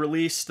they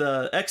released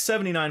the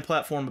X79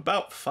 platform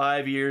about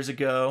 5 years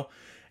ago,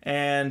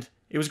 and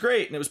it was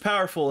great, and it was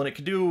powerful, and it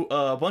could do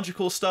a bunch of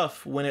cool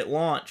stuff when it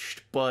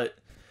launched, but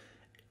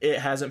it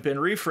hasn't been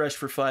refreshed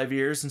for 5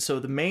 years, and so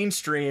the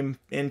mainstream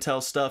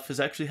Intel stuff has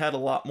actually had a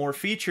lot more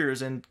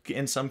features, and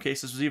in some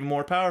cases was even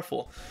more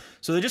powerful.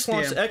 So they just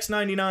launched the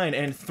X99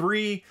 and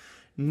 3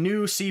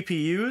 new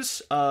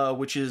CPUs,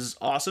 which is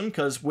awesome,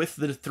 because with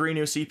the 3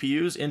 new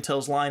CPUs,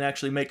 Intel's line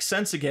actually makes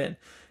sense again.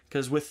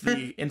 Because with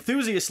the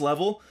enthusiast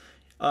level,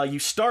 you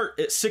start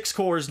at 6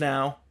 cores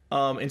now,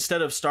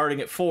 instead of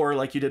starting at 4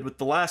 like you did with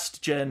the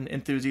last gen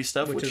enthusiast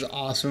stuff, which is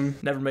awesome.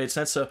 Never made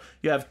sense. So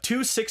you have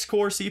 2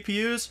 6-core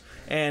CPUs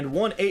and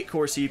 1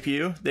 8-core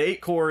CPU. The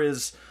 8-core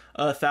is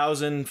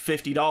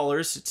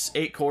 $1,050. It's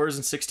 8 cores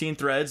and 16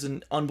 threads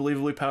and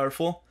unbelievably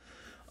powerful.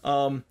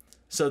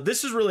 So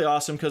this is really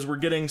awesome because we're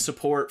getting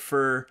support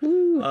for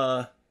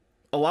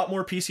a lot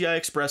more PCI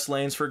Express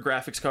lanes for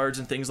graphics cards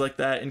and things like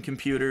that in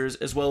computers,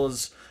 as well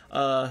as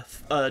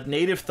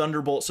native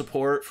Thunderbolt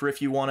support for if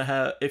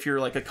you're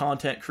like a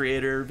content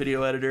creator,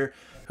 video editor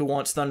who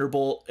wants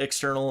Thunderbolt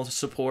external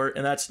support,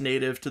 and that's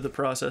native to the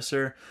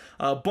processor.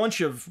 A bunch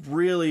of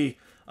really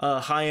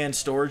high-end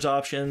storage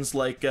options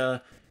like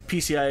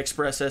PCI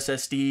Express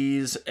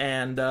SSDs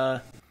and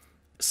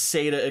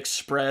SATA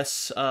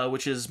Express,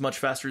 which is much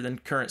faster than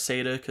current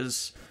SATA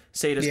because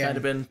SATA's kind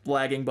of been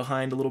lagging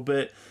behind a little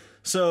bit.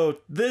 So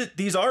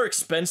these are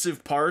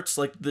expensive parts.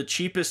 Like the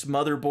cheapest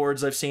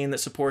motherboards I've seen that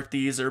support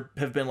these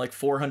have been like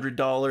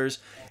 $400,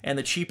 and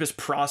the cheapest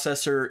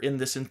processor in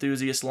this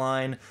enthusiast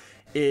line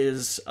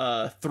is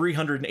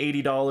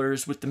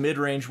 $380, with the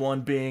mid-range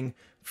one being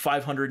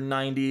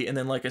 $590, and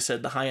then like I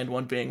said, the high-end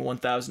one being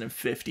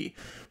 $1,050.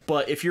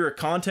 But if you're a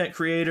content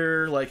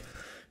creator, like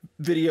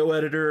video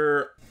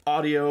editor,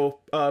 audio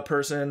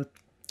person,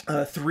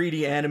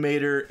 3D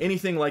animator,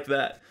 anything like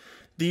that,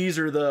 these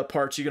are the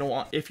parts you're going to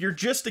want. If you're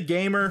just a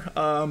gamer,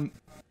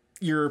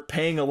 you're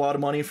paying a lot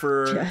of money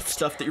for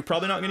stuff that you're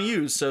probably not going to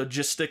use, so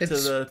just stick to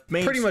the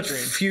main pretty much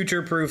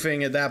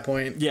future-proofing at that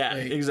point. Yeah,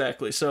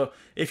 exactly. So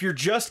if you're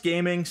just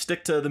gaming,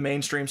 stick to the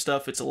mainstream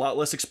stuff. It's a lot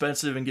less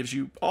expensive and gives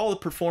you all the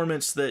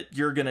performance that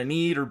you're going to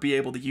need or be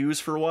able to use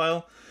for a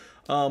while.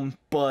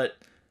 But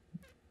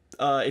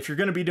if you're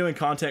going to be doing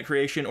content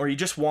creation, or you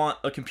just want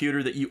a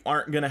computer that you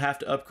aren't going to have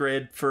to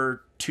upgrade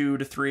for 2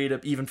 to 3 to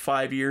even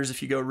 5 years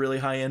if you go really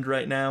high end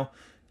right now,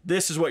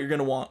 this is what you're going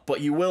to want,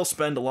 but you will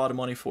spend a lot of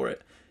money for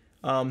it.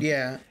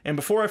 And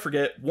before I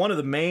forget, one of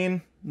the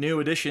main new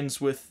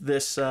additions with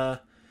this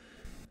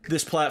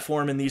this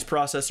platform and these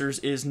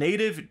processors is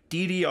native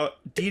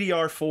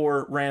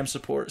DDR4 RAM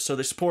support. So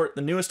they support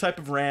the newest type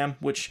of RAM,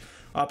 which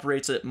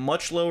operates at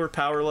much lower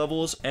power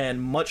levels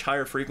and much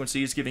higher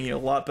frequencies, giving you a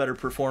lot better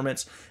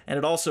performance. And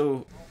it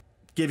also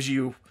gives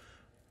you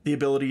the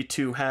ability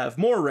to have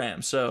more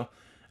RAM. So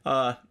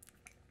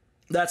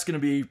that's going to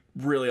be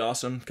really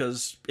awesome,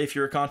 because if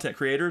you're a content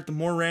creator, the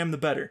more RAM, the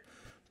better.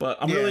 But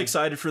I'm really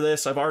excited for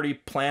this. I've already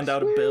planned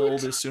out a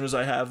build. As soon as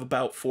I have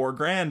about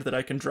 $4,000 that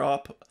I can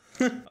drop,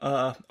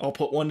 I'll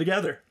put one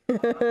together.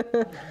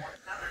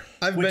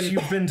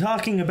 You've been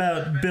talking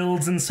about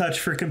builds and such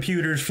for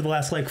computers for the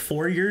last like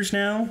 4 years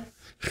now.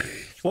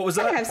 What was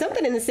that? I have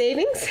something in the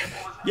savings.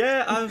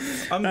 Yeah,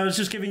 I was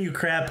just giving you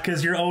crap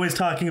because you're always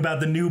talking about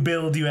the new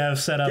build you have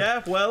set up.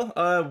 Yeah, well,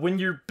 when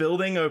you're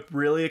building a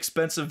really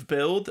expensive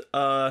build,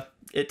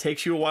 it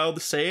takes you a while to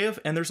save,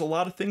 and there's a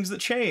lot of things that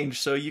change.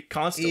 So you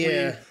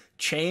constantly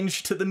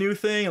change to the new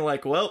thing, and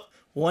like, well,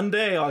 one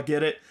day I'll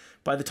get it.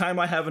 By the time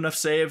I have enough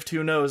saved,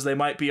 who knows, they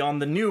might be on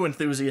the new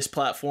enthusiast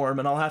platform,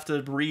 and I'll have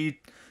to redo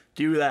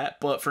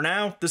that. But for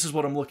now, this is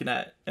what I'm looking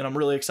at, and I'm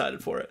really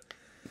excited for it.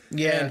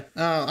 Yeah,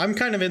 I'm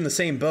kind of in the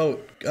same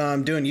boat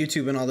doing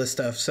YouTube and all this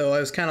stuff. So I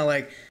was kind of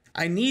like,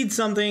 I need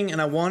something, and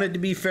I want it to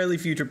be fairly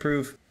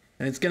future-proof,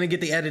 and it's going to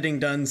get the editing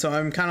done. So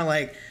I'm kind of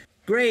like,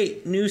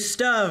 great, new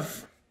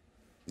stuff.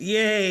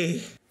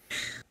 Yay.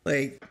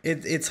 Like,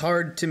 it's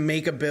hard to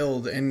make a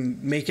build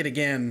and make it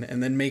again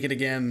and then make it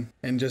again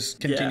and just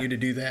continue to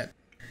do that.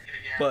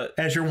 But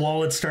as your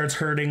wallet starts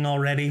hurting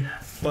already.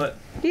 But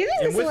do you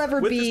think this will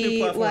ever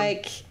be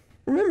like,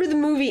 remember the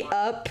movie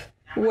Up,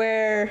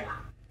 where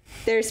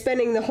they're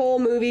spending the whole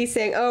movie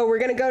saying, oh, we're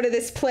going to go to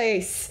this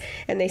place,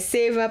 and they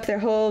save up their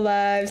whole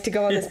lives to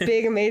go on this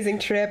big, amazing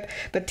trip,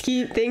 but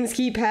things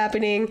keep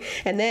happening,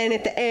 and then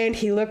at the end,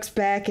 he looks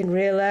back and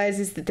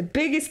realizes that the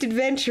biggest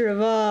adventure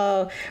of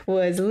all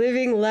was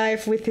living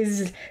life with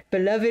his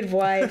beloved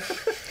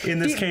wife. In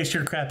this case,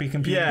 your crappy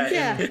computer.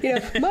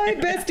 My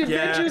best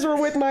adventures were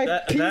with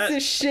my piece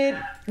of shit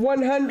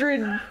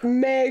 100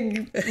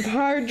 meg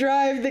hard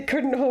drive that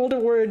couldn't hold a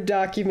Word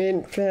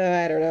document.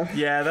 I don't know.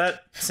 Yeah,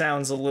 that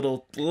sounds a little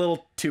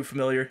too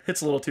familiar.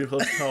 It's a little too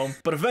close to home.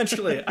 But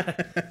eventually,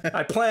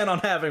 I plan on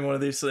having one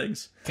of these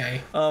things.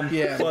 Okay.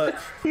 But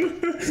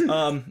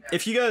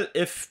if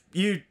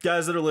you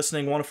guys that are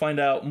listening want to find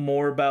out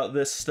more about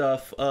this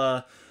stuff,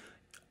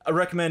 I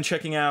recommend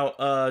checking out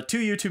 2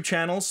 YouTube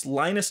channels.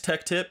 Linus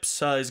Tech Tips,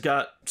 he's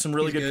got some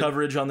really good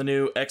coverage on the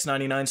new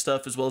X99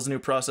 stuff, as well as the new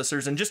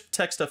processors and just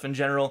tech stuff in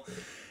general.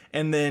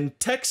 And then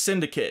Tech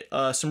Syndicate,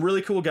 some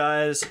really cool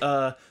guys.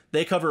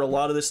 They cover a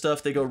lot of this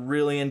stuff. They go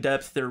really in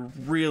depth. They're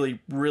really,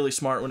 really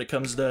smart when it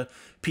comes to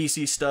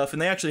PC stuff.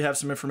 And they actually have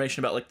some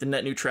information about like the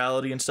net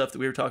neutrality and stuff that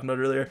we were talking about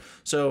earlier.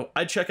 So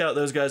I'd check out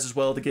those guys as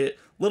well to get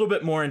a little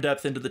bit more in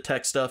depth into the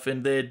tech stuff.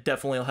 And they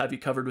definitely will have you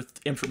covered with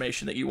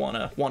information that you want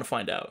to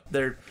find out.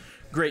 They're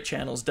great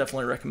channels.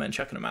 Definitely recommend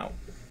checking them out.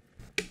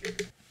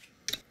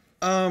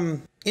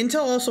 Intel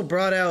also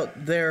brought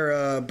out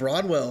their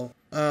Broadwell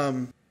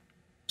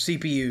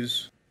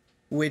CPUs,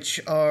 which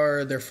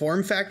are their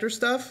form factor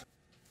stuff.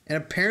 And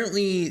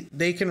apparently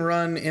they can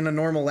run in a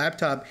normal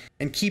laptop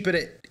and keep it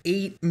at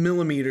 8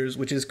 millimeters,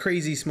 which is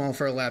crazy small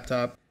for a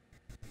laptop,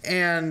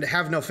 and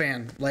have no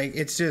fan. Like,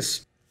 it's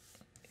just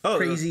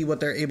crazy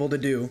what they're able to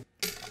do.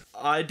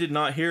 I did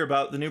not hear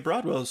about the new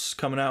Broadwells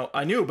coming out.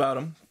 I knew about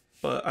them,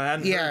 but I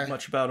hadn't heard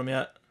much about them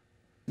yet.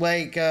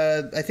 Like,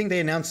 I think they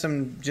announced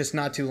them just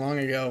not too long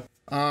ago.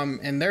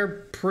 And they're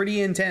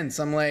pretty intense.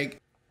 I'm like,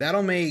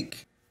 that'll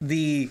make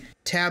the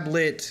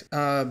tablet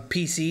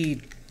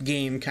PC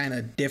game kind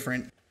of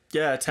different.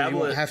 Yeah, tablet.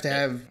 You won't have to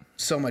have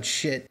so much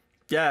shit.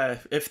 Yeah,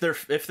 if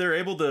they're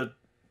able to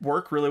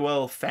work really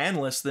well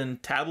fanless, then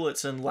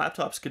tablets and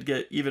laptops could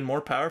get even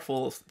more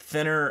powerful,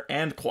 thinner,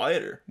 and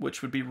quieter,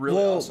 which would be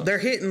really awesome. They're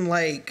hitting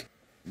like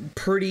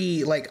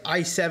pretty like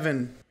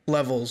i7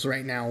 levels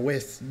right now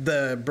with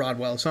the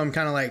Broadwell, so I'm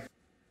kind of like,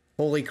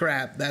 holy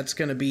crap, that's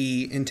gonna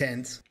be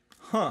intense.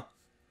 Huh.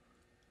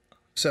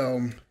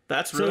 So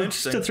that's really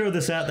interesting. Just to throw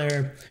this out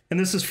there, and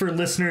this is for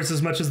listeners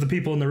as much as the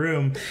people in the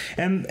room,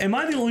 and am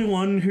I the only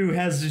one who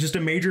has just a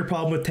major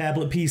problem with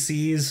tablet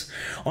PCs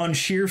on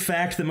sheer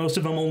fact that most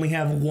of them only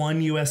have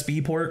one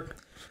USB port?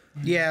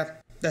 Yeah,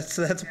 that's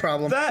a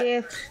problem.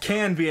 That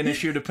can be an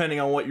issue depending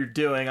on what you're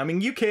doing. I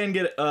mean, you can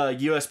get a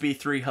USB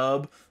 3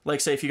 hub,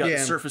 like say if you got the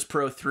Surface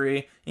Pro 3,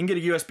 you can get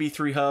a USB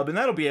 3 hub, and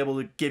that'll be able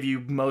to give you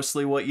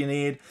mostly what you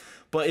need.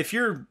 But if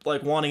you're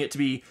like wanting it to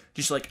be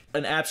just like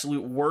an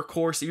absolute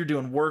workhorse that you're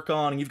doing work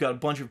on and you've got a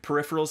bunch of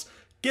peripherals,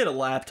 get a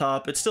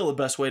laptop. It's still the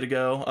best way to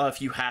go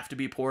if you have to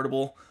be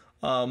portable.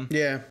 But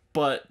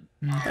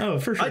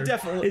for sure.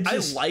 I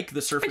like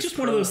the Surface Pro. It's just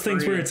one of those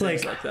things where it's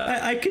like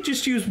I could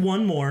just use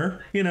one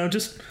more,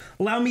 just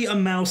allow me a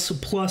mouse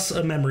plus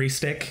a memory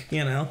stick,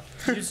 Use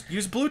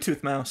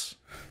Bluetooth mouse.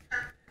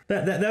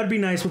 That would be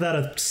nice without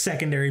a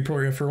secondary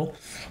peripheral.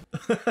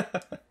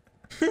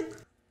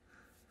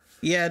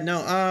 Yeah,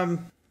 no,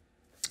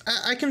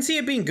 I can see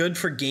it being good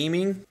for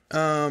gaming,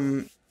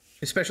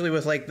 especially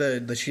with like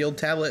the Shield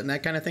tablet and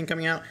that kind of thing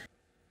coming out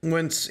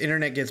once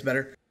internet gets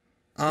better.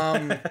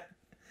 But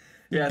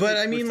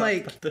I mean,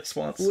 like this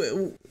once.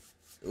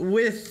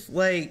 with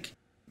like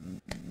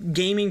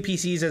gaming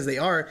PCs as they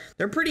are,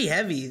 they're pretty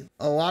heavy.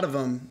 A lot of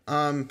them,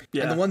 and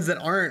the ones that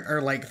aren't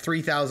are like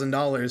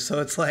 $3,000.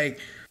 So it's like,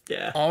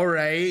 all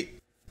right.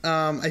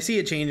 I see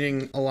it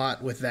changing a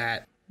lot with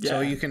that.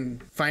 So you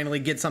can finally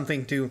get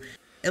something to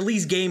at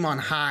least game on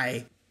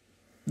high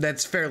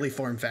that's fairly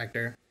form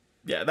factor.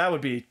 Yeah, that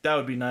would be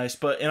nice.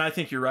 And I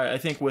think you're right. I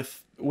think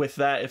with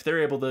that, if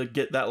they're able to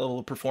get that level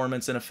of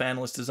performance in a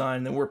fanless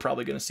design, then we're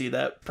probably going to see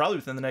that probably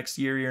within the next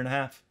year and a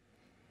half.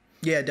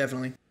 Yeah,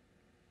 definitely.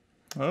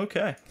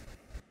 Okay.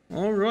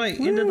 All right,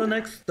 into the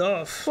next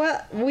stuff.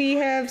 Well, we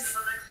have...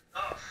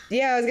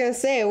 Yeah, I was going to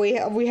say,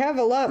 we have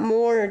a lot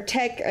more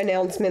tech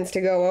announcements to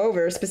go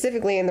over,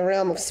 specifically in the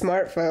realm of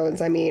smartphones.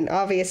 I mean,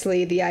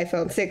 obviously the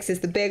iPhone 6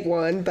 is the big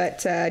one, but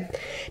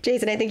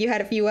Jason, I think you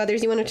had a few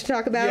others you wanted to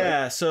talk about?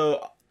 Yeah,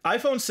 so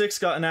iPhone 6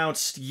 got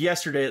announced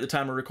yesterday at the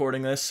time of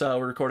recording this.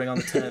 We're recording on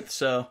the 10th,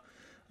 so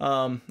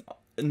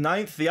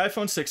 9th, the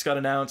iPhone 6 got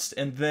announced,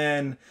 and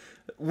then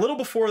a little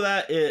before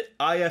that,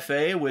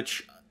 IFA,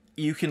 which...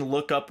 you can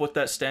look up what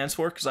that stands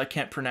for because I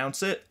can't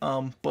pronounce it,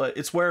 but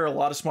it's where a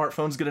lot of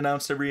smartphones get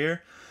announced every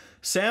year.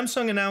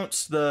 Samsung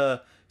announced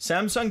the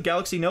Samsung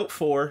Galaxy Note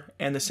 4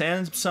 and the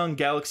Samsung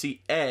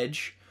Galaxy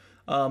Edge.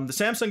 The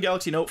Samsung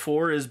Galaxy Note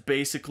 4 is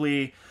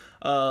basically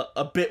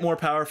a bit more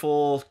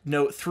powerful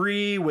Note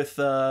 3 with,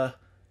 I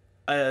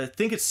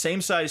think it's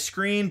same size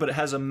screen, but it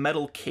has a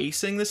metal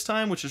casing this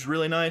time, which is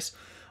really nice.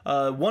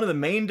 One of the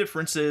main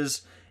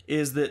differences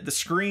is that the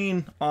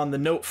screen on the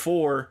Note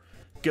 4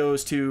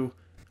 goes to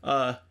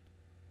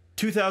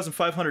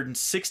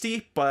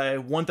 2560 by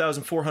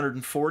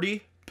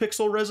 1440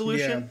 pixel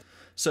resolution.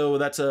 So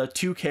that's a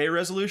 2K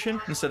resolution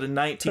instead of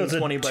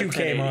 1920 by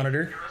 1080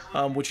 monitor,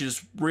 which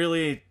is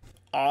really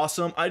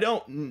awesome. I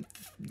don't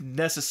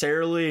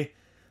necessarily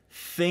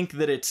think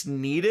that it's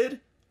needed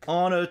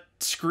on a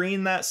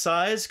screen that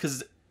size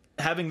because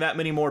having that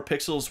many more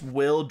pixels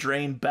will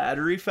drain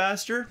battery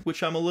faster,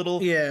 which I'm a little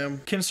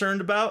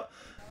concerned about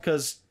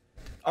because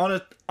on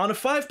a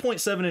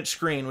 5.7 inch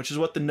screen, which is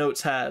what the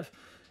Notes have,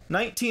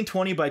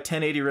 1920 by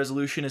 1080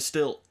 resolution is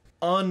still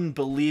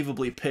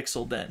unbelievably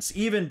pixel dense.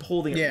 Even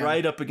holding it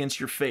right up against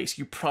your face,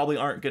 you probably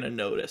aren't going to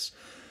notice.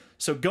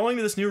 So going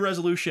to this new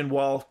resolution,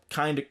 while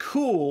kind of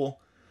cool,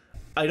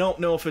 I don't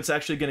know if it's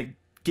actually going to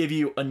give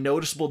you a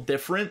noticeable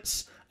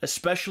difference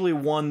especially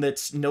one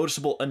that's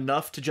noticeable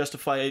enough to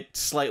justify a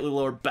slightly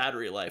lower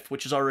battery life,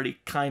 which is already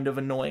kind of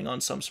annoying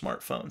on some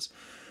smartphones.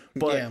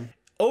 But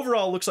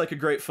overall, looks like a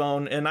great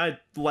phone, and I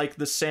like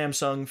the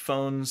Samsung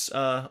phones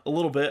a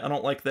little bit. I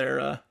don't like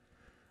their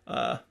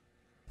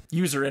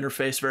user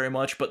interface very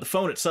much, but the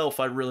phone itself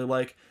I really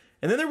like.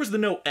 And then there was the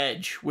Note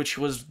Edge, which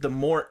was the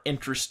more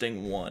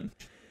interesting one.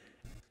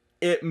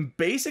 It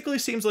basically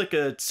seems like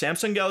a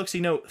Samsung Galaxy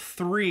Note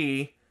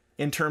 3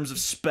 in terms of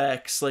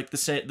specs, like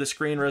the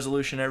screen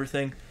resolution and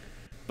everything.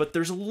 But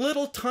there's a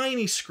little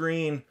tiny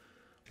screen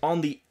on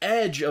the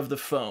edge of the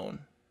phone.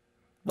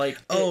 Like,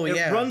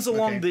 it runs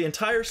along the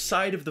entire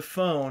side of the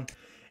phone,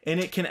 and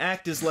it can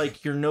act as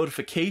like your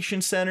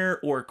notification center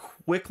or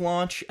quick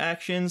launch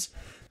actions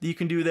that you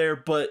can do there.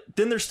 But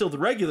then there's still the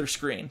regular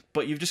screen,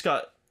 but you've just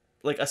got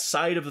like a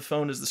side of the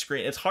phone as the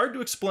screen. It's hard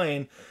to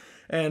explain,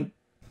 and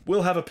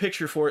we'll have a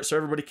picture for it so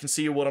everybody can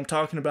see what I'm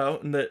talking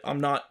about and that I'm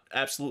not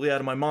absolutely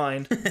out of my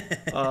mind.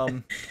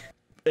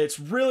 It's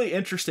really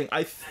interesting.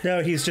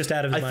 No, he's just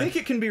out of his mind. I think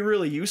it can be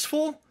really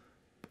useful.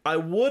 I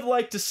would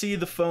like to see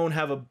the phone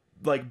have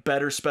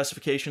better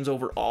specifications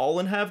overall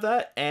and have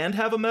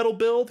a metal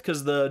build,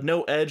 because the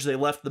Note Edge they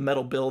left the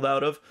metal build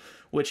out of,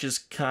 which is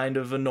kind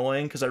of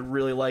annoying because I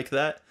really like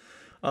that.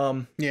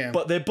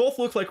 But they both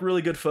look like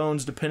really good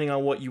phones depending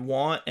on what you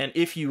want and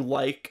if you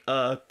like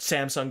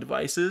Samsung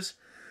devices.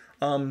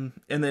 And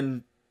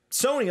then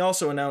Sony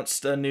also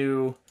announced a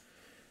new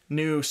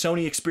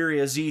Sony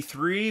Xperia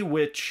Z3,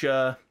 which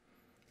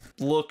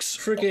looks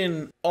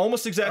freaking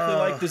almost exactly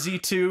like the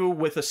Z2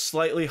 with a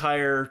slightly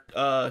higher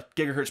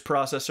gigahertz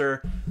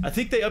processor. I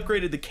think they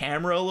upgraded the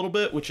camera a little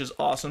bit, which is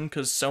awesome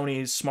because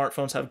Sony's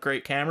smartphones have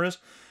great cameras.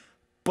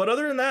 But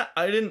other than that,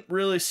 I didn't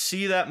really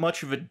see that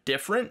much of a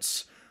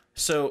difference.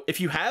 So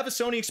if you have a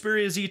Sony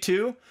Xperia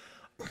Z2,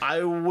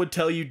 I would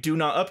tell you do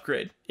not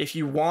upgrade. If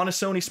you want a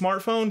Sony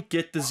smartphone,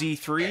 get the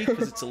Z3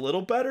 because it's a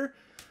little better,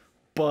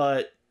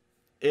 but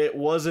it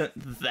wasn't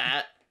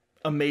that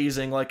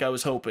amazing like I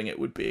was hoping it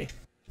would be.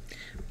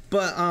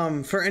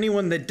 But for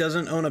anyone that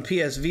doesn't own a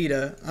PS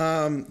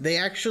Vita, they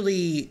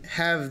actually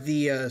have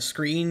the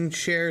screen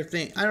share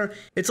thing.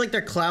 It's like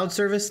their cloud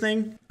service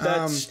thing.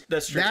 That's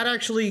true. That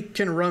actually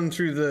can run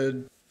through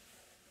the.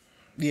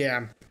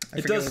 Yeah,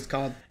 I forget what it's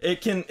called.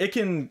 It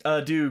can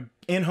do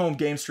in-home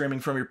game streaming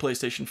from your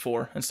PlayStation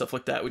 4 and stuff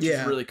like that, which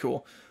is really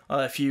cool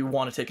if you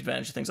want to take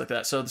advantage of things like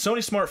that. So the Sony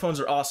smartphones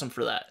are awesome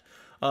for that.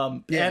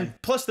 And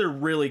plus they're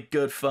really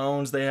good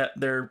phones.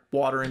 They're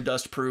water and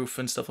dust proof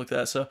and stuff like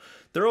that. So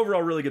they're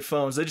overall really good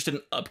phones. They just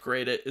didn't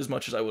upgrade it as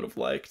much as I would have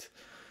liked.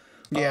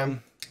 Yeah.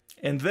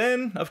 And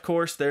then, of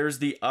course, there's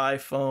the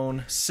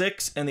iPhone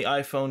 6 and the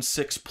iPhone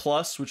 6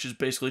 Plus, which is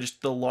basically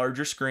just the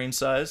larger screen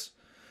size.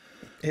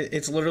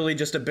 It's literally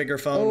just a bigger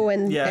phone. Oh,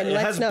 and it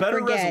let's has not better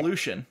forget.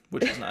 resolution,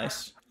 which is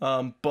nice.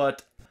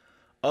 But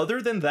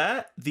other than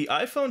that, the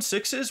iPhone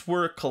 6s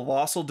were a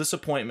colossal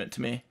disappointment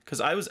to me because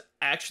I was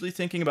actually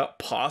thinking about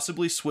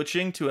possibly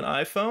switching to an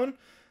iPhone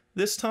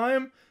this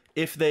time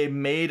if they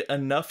made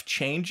enough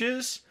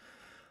changes.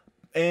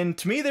 And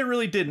to me, they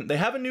really didn't. They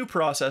have a new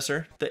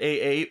processor, the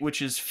A8, which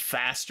is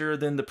faster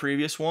than the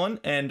previous one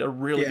and a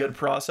really good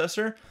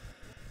processor.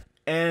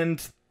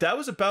 And that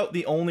was about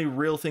the only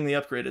real thing they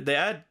upgraded.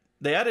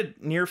 They added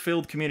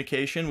near-field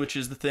communication, which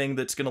is the thing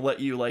that's going to let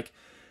you like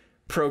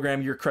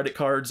program your credit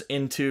cards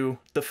into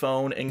the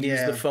phone and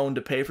use the phone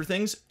to pay for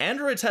things.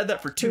 Android's had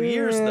that for 2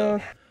 years though.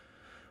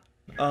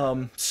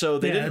 So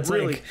they didn't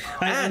really.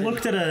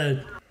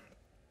 Like,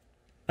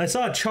 I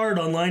saw a chart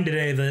online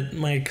today that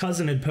my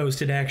cousin had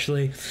posted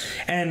actually,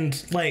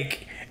 and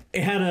like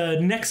it had a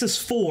Nexus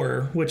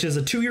 4, which is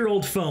a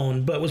 2-year-old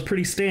phone, but was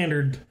pretty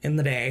standard in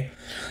the day,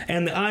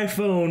 and the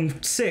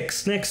iPhone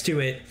 6 next to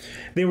it.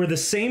 They were the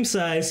same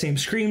size, same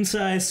screen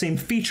size, same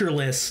feature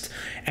list,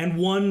 and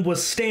one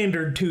was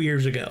standard 2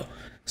 years ago.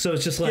 So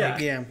it's just like,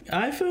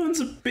 iPhone's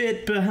a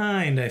bit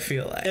behind, I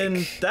feel like.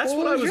 And that's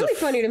what I was... What's really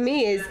funny to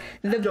me is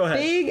the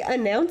big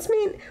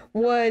announcement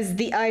was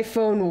the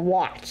iPhone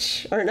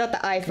Watch. Or not the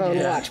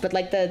iPhone Watch, but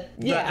like the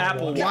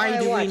Apple Watch. Why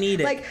do we need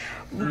it? Like,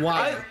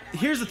 why?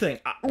 Here's the thing.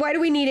 Why do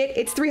we need it?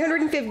 It's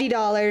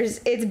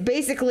 $350. It's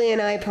basically an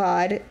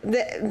iPod.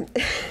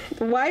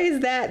 Why is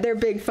that their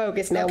big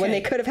focus now when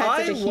they could have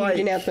had such a huge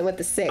announcement with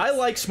the 6? I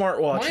like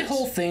smartwatches. My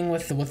whole thing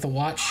with the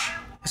watch,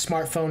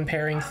 smartphone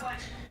pairing...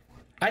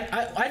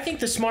 I think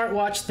the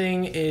smartwatch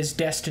thing is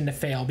destined to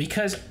fail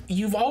because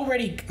you've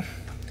already...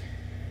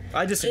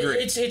 I disagree.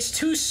 It's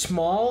too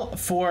small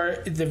for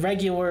the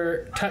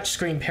regular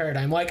touchscreen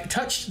paradigm. Like,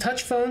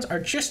 touch phones are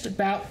just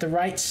about the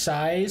right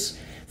size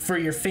for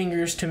your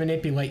fingers to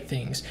manipulate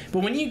things.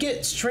 But when you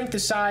shrink the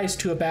size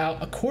to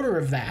about a quarter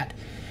of that,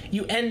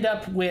 you end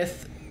up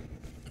with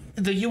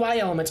the UI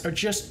elements are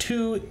just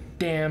too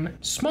damn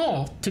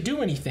small to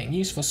do anything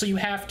useful. So you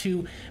have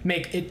to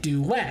make it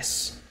do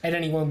less at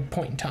any one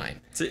point in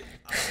time. See,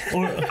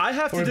 Or I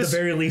have to or at the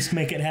very least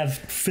make it have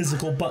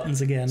physical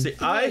buttons again. see,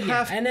 I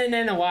have And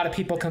then a lot of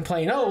people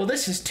complain, oh, well,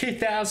 this is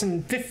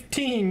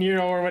 2015,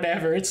 or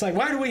whatever. It's like,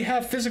 why do we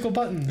have physical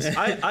buttons?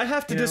 I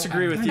have to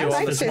disagree with you I on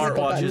like the physical smartwatches.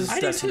 buttons. I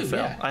do Destiny too,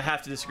 film. yeah. I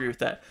have to disagree with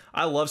that.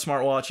 I love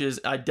smartwatches.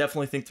 I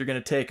definitely think they're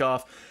going to take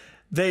off.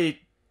 The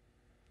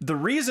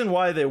reason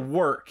why they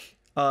work,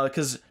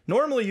 because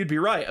normally you'd be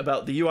right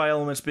about the UI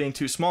elements being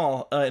too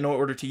small in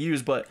order to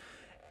use, but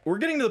we're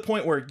getting to the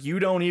point where you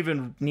don't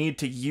even need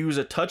to use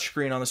a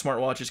touchscreen on the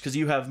smartwatches because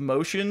you have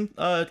motion,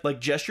 like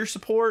gesture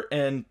support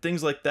and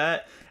things like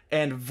that,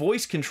 and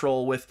voice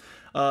control with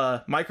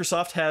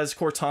Microsoft has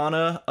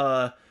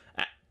Cortana,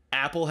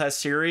 Apple has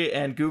Siri,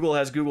 and Google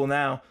has Google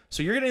Now.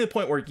 So you're getting to the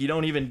point where you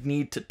don't even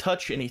need to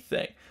touch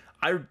anything.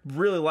 I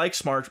really like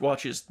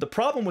smartwatches. The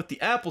problem with the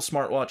Apple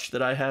smartwatch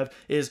that I have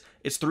is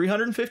it's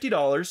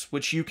 $350,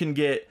 which you can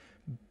get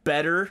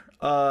better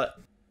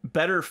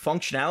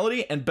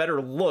functionality and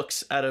better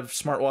looks out of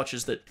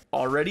smartwatches that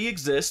already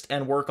exist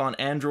and work on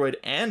Android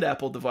and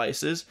Apple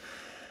devices.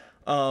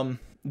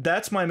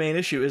 That's my main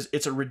issue. Is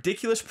it's a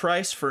ridiculous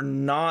price for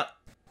not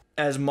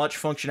as much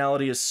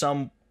functionality as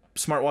some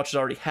smartwatches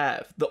already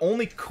have. The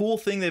only cool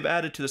thing they've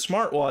added to the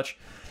smartwatch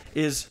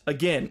is,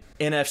 again,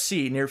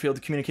 NFC, near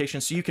field communication,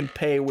 so you can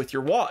pay with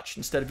your watch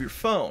instead of your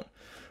phone,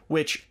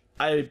 which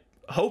I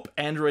hope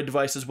Android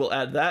devices will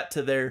add that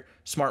to their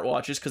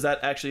smartwatches, because that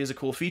actually is a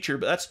cool feature.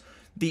 But that's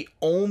the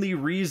only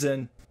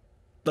reason,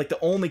 like the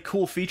only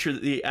cool feature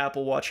that the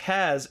Apple Watch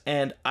has,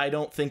 and I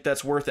don't think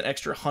that's worth an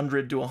extra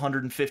 $100 to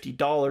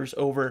 $150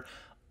 over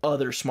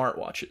other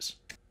smartwatches.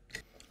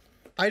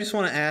 I just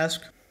want to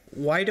ask,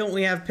 why don't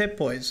we have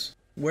Pip-Boys?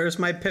 Where's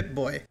my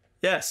Pip-Boy?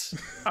 Yes,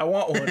 I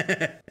want one.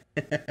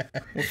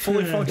 With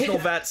fully functional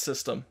VAT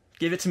system.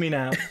 Give it to me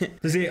now.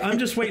 See, I'm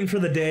just waiting for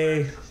the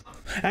day.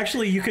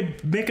 Actually, you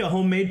could make a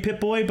homemade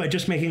Pip-Boy by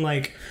just making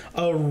like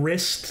a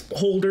wrist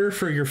holder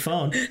for your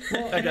phone.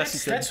 Well, I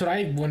guess that's what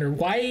I wonder.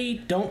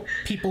 Why don't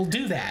people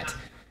do that? I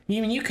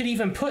mean, you could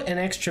even put an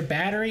extra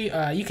battery.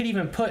 You could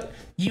even put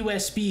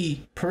USB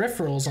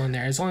peripherals on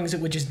there, as long as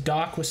it would just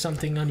dock with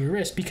something on your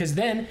wrist, because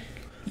then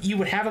you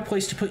would have a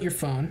place to put your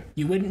phone.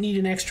 You wouldn't need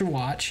an extra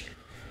watch.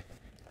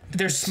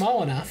 They're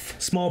small enough.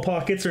 Small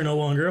pockets are no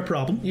longer a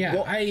problem. Yeah,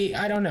 well,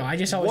 I don't know. I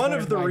just always one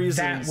of the why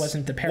reasons that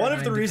wasn't the paradigm. One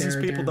of the reasons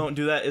people don't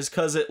do that is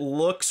because it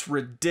looks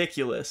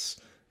ridiculous.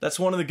 That's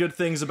one of the good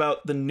things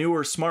about the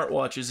newer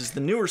smartwatches is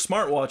the newer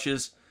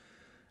smartwatches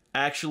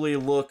actually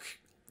look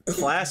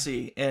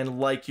classy and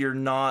like you're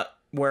not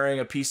wearing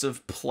a piece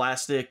of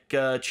plastic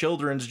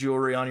children's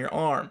jewelry on your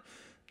arm.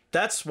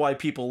 That's why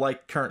people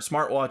like current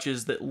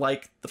smartwatches that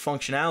like the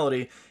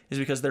functionality, is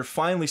because they're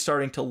finally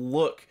starting to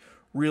look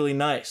really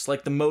nice,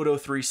 like the Moto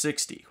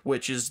 360,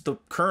 which is the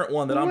current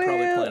one that I'm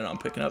probably planning on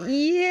picking up.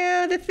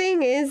 Yeah, the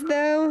thing is,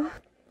 though,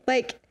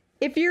 like,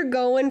 if you're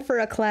going for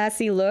a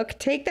classy look,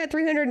 take that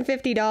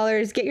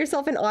 $350, get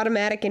yourself an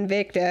automatic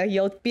Invicta.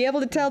 You'll be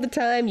able to tell the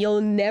time. You'll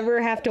never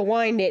have to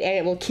wind it, and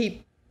it will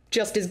keep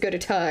just as good a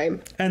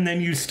time. And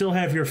then you still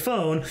have your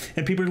phone,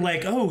 and people are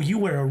like, oh, you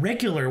wear a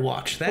regular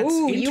watch. That's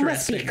Ooh, interesting. you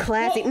must be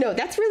classy. No,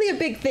 that's really a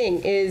big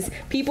thing, is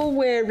people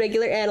wear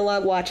regular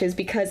analog watches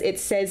because it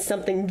says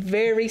something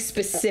very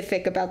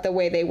specific about the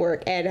way they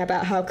work and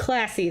about how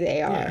classy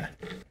they are.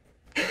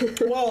 Yeah.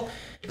 Well,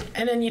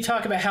 and then you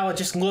talk about how it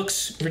just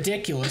looks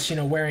ridiculous,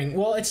 wearing...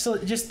 Well, it's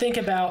just think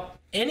about...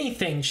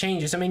 Anything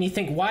changes. I mean, you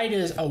think, why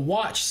does a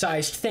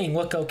watch-sized thing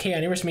look okay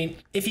on your wrist? I mean,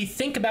 if you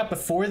think about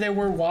before there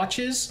were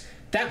watches...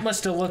 That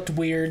must have looked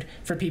weird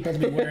for people to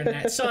be wearing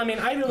that. So, I mean,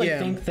 I really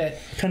think that...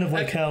 Kind of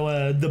like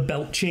how the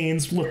belt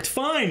chains looked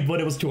fine, but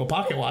it was to a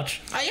pocket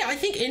watch. I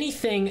think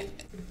anything...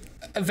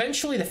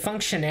 Eventually, the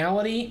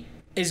functionality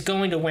is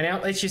going to win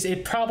out. It's just,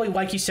 it probably,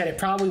 like you said, it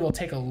probably will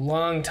take a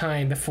long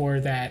time before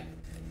that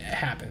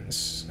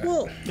happens.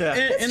 Well, yeah.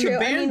 That's true.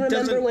 I mean,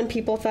 remember when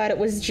people thought it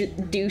was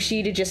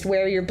douchey to just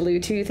wear your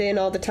Bluetooth in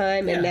all the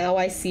time, and now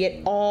I see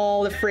it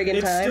all the friggin'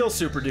 It's time. still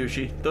super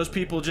douchey. Those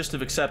people just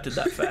have accepted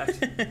that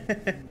fact.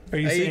 Are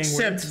you I saying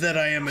accept words? that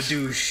I am a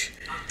douche.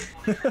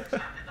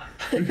 But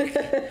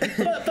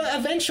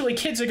eventually,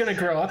 kids are going to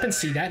grow up and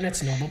see that, and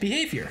it's normal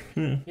behavior.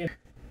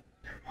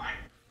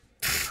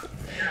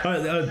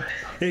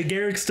 Hey,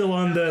 Garrick's still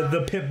on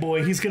the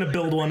Pip-Boy. He's going to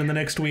build one in the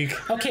next week.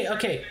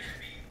 Okay.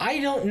 I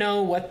don't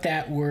know what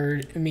that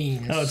word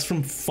means. Oh, it's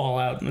from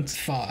Fallout. It's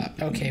Fallout.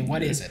 Okay,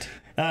 what is it?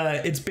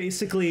 It's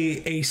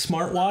basically a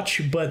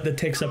smartwatch, but that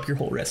takes up your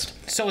whole wrist.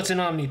 So it's an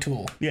Omni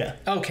tool. Yeah.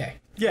 Okay.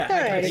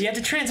 Yeah. Right. You have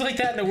to translate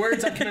that into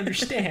words I can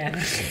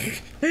understand.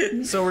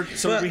 So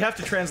we have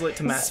to translate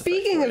to Mass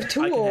Speaking Effect of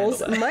for it.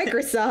 tools, I can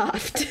handle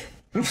Microsoft.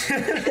 It's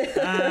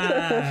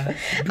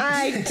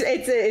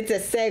a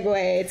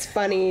segue. It's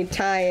funny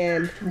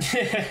tie-in.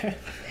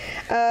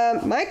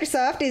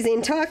 Microsoft is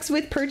in talks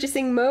with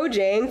purchasing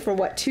Mojang for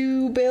what,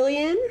 $2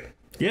 billion?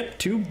 Yep,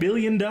 $2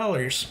 billion.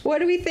 What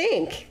do we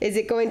think? Is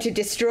it going to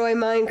destroy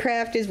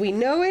Minecraft as we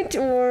know it,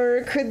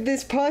 or could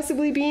this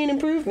possibly be an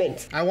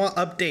improvement? I want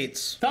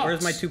updates. Thoughts?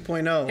 Where's my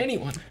 2.0?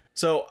 Anyone?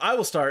 So I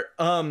will start.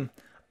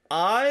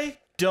 I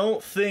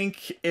don't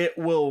think it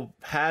will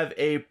have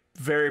a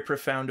very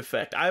profound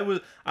effect. I'm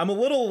a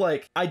little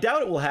like, I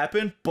doubt it will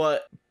happen,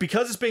 but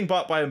because it's being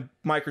bought by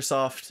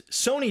Microsoft,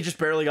 Sony just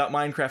barely got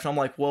Minecraft. I'm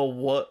like, well,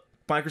 what?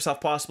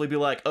 Microsoft possibly be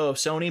like, oh,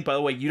 Sony, by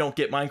the way, you don't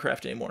get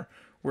Minecraft anymore.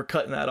 We're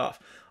cutting that off.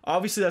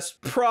 Obviously, that's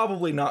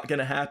probably not going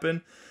to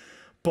happen,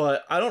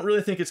 but I don't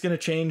really think it's going to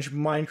change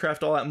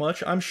Minecraft all that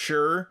much. I'm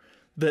sure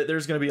that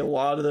there's going to be a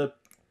lot of the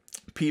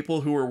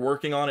people who are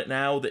working on it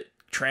now that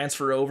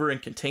transfer over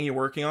and continue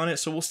working on it,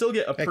 so we'll still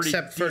get a pretty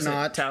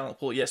decent talent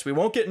pool. Yes, we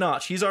won't get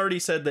Notch. He's already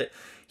said that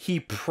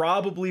he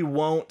probably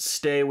won't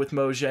stay with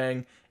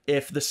Mojang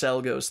if the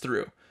sell goes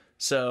through.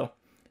 So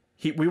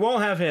we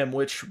won't have him,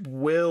 which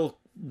will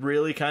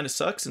really kind of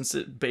suck since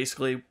it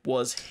basically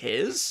was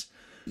his.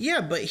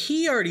 Yeah, but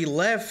he already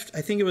left.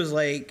 I think it was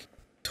like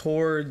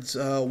towards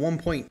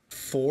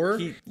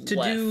 1.4 to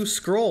do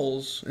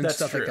scrolls and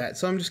stuff like that.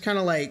 So I'm just kind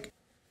of like,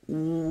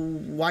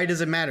 why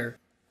does it matter?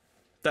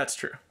 That's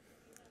true.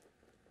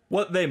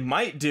 What they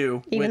might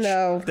do, Even which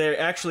though they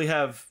actually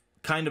have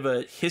kind of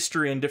a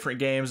history in different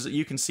games that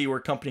you can see where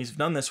companies have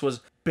done this,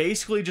 was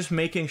basically just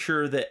making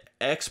sure that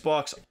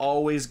Xbox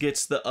always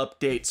gets the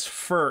updates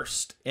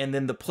first, and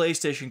then the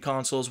PlayStation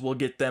consoles will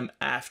get them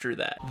after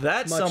that.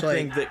 That's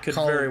something like that could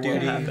very well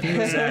happen.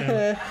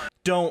 Exactly.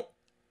 Don't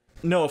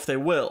know if they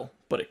will,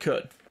 but it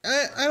could.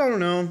 I don't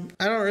know.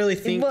 I don't really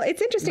think. Well,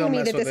 it's interesting to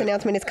me that this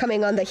announcement is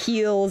coming on the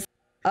heels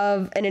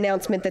of an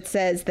announcement that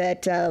says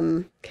that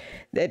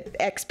that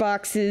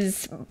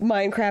Xbox's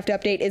Minecraft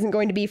update isn't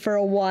going to be for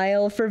a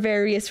while for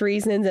various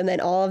reasons, and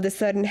then all of a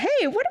sudden,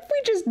 hey, what if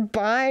we just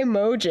buy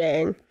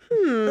Mojang?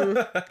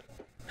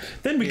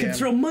 Then we can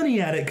throw money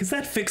at it, because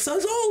that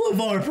fixes all of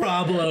our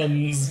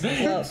problems.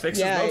 Well,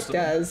 yeah, it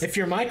does. If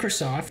you're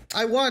Microsoft.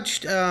 I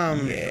watched,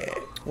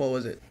 what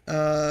was it?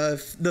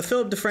 The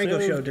Philip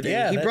DeFranco show today.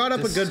 Yeah, he brought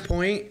up a good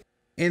point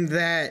in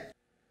that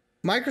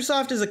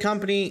Microsoft is a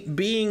company,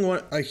 being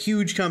a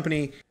huge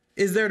company,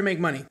 is there to make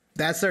money.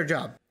 That's their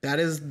job. That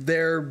is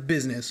their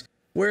business.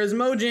 Whereas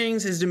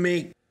Mojang's is to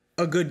make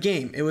a good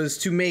game. It was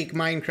to make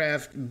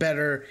Minecraft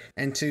better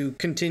and to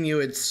continue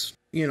its,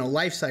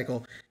 life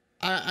cycle.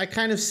 I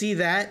kind of see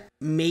that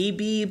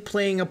maybe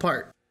playing a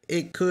part.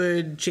 It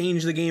could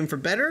change the game for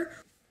better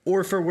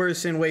or for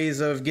worse in ways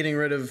of getting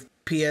rid of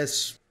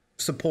PS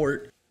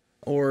support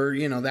or,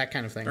 that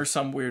kind of thing. Or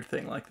some weird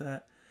thing like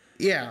that.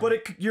 Yeah.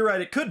 But you're right,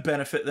 it could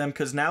benefit them,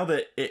 because now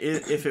that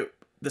if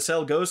the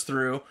sale goes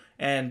through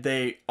and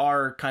they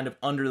are kind of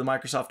under the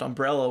Microsoft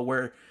umbrella,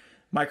 where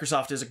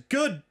Microsoft is a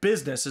good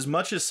business, as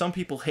much as some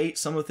people hate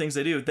some of the things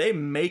they do, they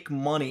make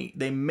money,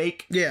 they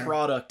make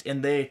product,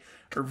 and they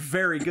are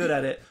very good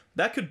at it.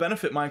 That could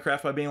benefit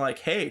Minecraft by being like,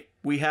 hey,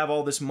 we have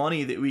all this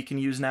money that we can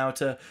use now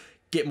to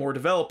get more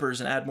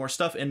developers and add more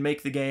stuff and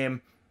make the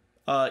game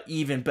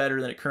even better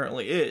than it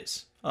currently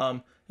is.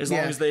 As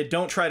long as they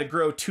don't try to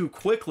grow too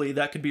quickly,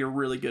 that could be a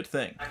really good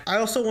thing. I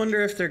also wonder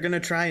if they're going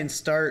to try and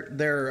start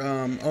their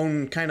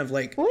own kind of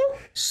like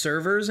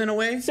servers in a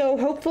way. So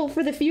hopeful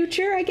for the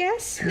future, I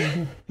guess.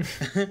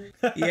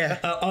 Yeah.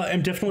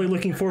 I'm definitely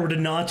looking forward to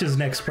Notch's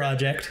next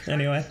project.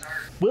 Anyway,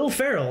 Will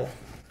Ferrell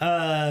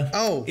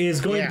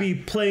is going to be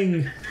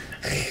playing...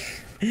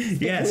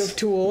 Yes.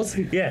 Tools.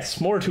 Yes,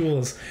 more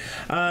tools.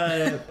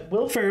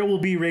 Will Ferrell will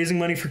be raising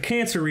money for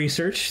cancer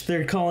research.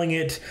 They're calling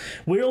it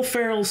Will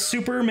Ferrell's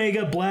Super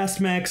Mega Blast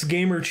Max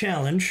Gamer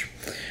Challenge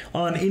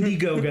on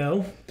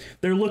Indiegogo.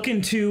 They're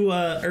looking to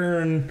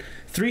earn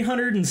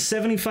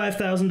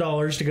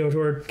 $375,000 to go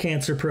toward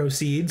cancer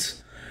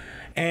proceeds.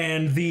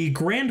 And the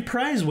grand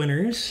prize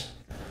winners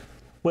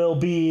will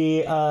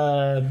be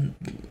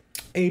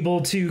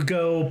able to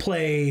go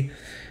play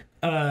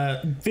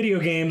video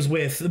games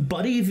with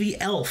Buddy the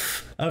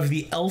Elf of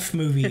the Elf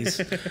movies.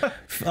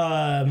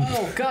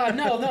 Oh God,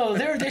 no!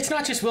 It's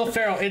not just Will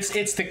Ferrell.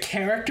 It's the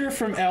character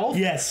from Elf.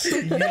 Yes.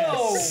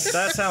 No,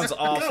 that sounds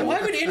awful. God,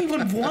 why would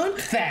anyone want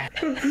that?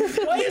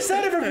 Why is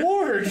that a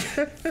reward?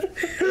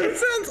 It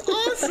sounds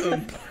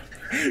awesome.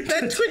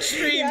 That Twitch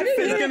stream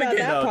is gonna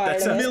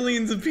get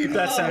millions of people.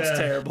 That sounds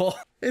terrible.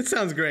 It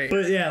sounds great.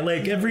 But yeah,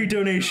 like every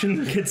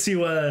donation gets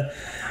your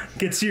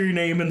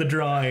name in the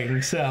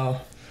drawing. So.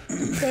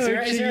 Is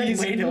there any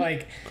way to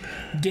like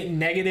get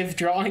negative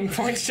drawing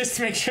points just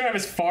to make sure I'm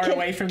as far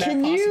away from that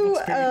possible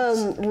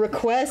experience? Can you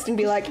request and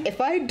be like, if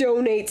I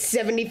donate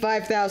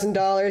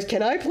 $75,000,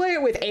 can I play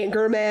it with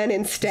Anchorman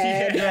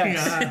instead?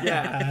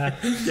 Yeah.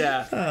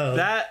 Oh.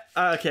 That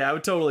okay, I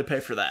would totally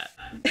pay for that.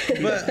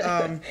 But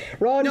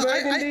Ron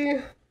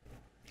Burgundy.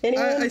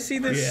 I see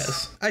this.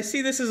 Yes. I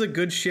see this as a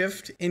good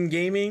shift in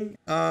gaming.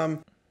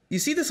 You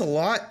see this a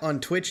lot on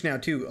Twitch now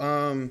too.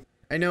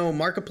 I know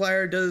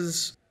Markiplier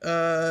does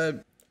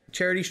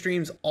charity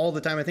streams all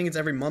the time. I think it's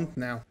every month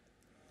now.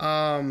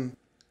 And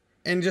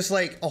just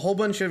like a whole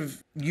bunch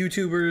of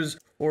YouTubers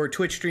or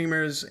Twitch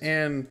streamers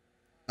and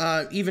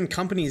even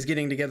companies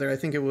getting together. I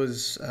think it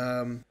was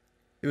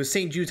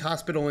St. Jude's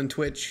Hospital and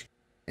Twitch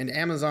and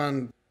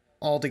Amazon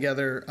all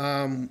together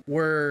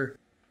were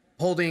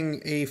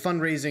holding a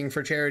fundraising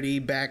for charity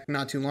back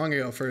not too long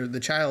ago for the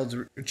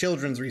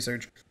children's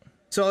research.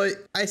 So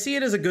I see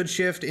it as a good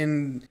shift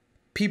in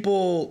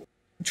people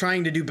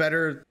trying to do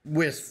better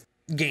with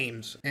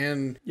games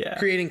and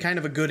creating kind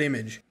of a good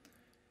image.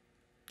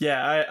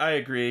 Yeah, I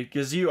agree,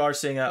 because you are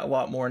seeing that a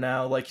lot more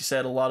now. Like you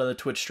said, a lot of the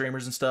Twitch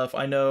streamers and stuff.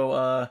 I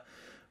know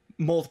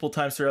multiple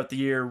times throughout the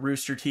year,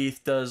 Rooster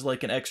Teeth does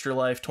like an Extra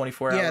Life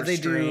 24-hour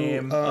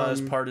stream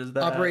as part of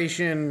that.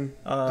 Operation,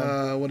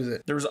 what is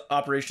it? There was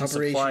Operation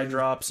Supply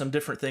Drop, some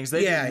different things.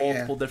 They do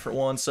multiple different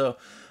ones. So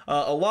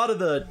a lot of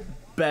the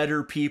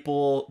better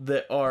people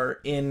that are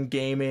in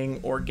gaming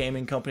or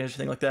gaming companies or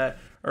anything like that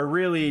are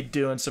really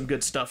doing some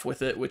good stuff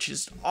with it, which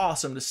is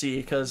awesome to see,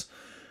 because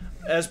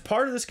as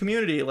part of this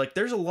community, like,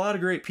 there's a lot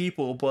of great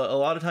people, but a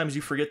lot of times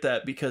you forget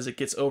that because it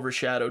gets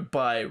overshadowed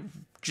by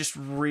just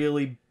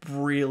really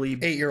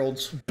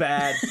 8-year-olds,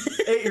 bad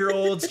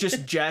 8-year-olds,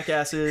 just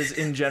jackasses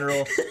in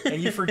general,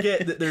 and you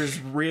forget that there's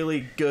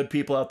really good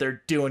people out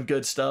there doing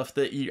good stuff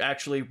that you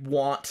actually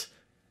want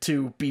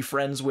to be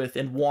friends with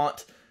and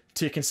want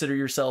to consider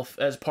yourself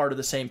as part of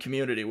the same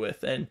community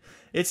with. And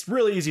it's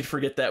really easy to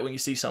forget that when you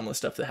see some of the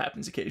stuff that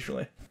happens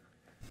occasionally.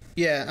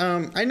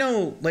 Yeah, I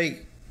know,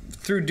 like,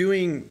 through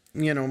doing,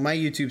 my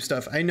YouTube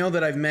stuff, I know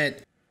that I've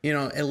met,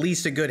 at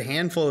least a good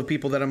handful of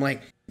people that I'm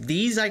like,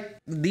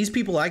 these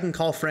people I can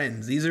call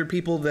friends. These are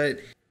people that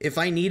if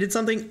I needed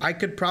something, I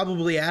could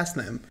probably ask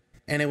them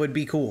and it would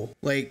be cool.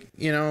 Like,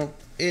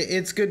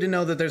 it's good to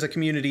know that there's a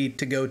community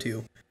to go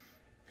to.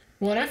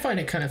 Well, and I find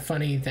it kind of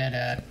funny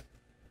that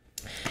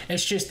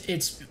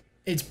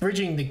it's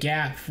bridging the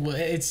gap.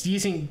 It's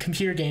using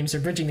computer games.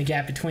 They're bridging the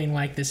gap between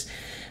like this.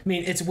 I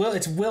mean, it's Will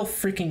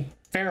freaking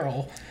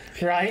Ferrell,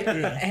 right?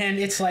 And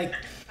it's like,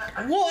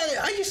 well,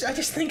 I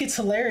just think it's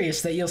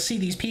hilarious that you'll see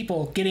these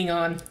people getting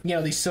on,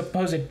 these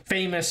supposed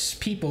famous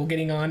people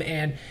getting on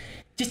and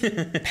just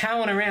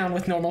palling around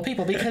with normal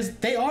people, because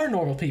they are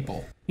normal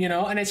people,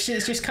 and it's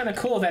just kind of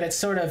cool that it's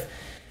sort of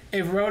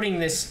eroding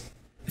this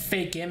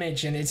fake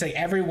image, and it's like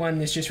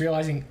everyone is just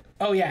realizing,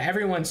 oh yeah,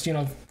 everyone's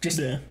just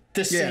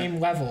the same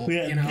level.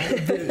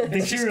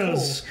 The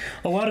heroes,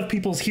 cool. A lot of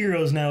people's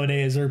heroes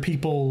nowadays are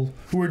people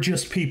who are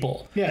just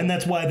people, and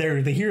that's why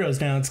they're the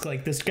heroes now. It's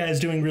like, this guy's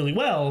doing really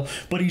well,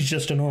 but he's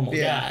just a normal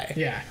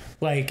guy.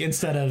 Like,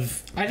 instead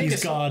of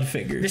these god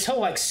figures. This whole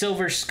like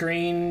silver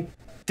screen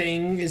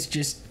thing is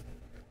just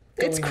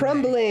it's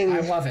crumbling.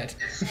 I love it.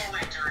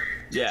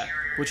 Yeah,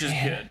 which is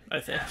good, I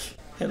think.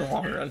 In the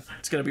long run,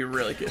 it's gonna be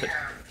really good.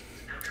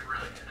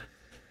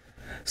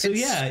 So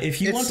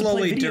if you want to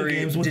play video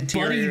games with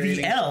Buddy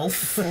the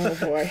Elf, oh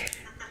boy,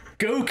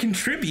 go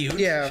contribute.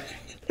 Yeah.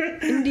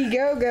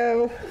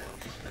 Indiegogo.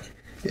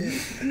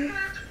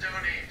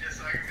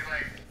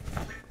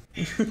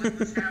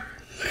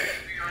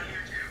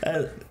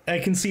 I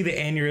can see the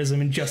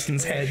aneurysm in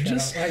Justin's head.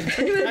 Just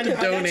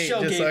donate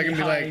just so I can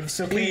be like,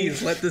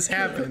 please let this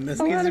happen. This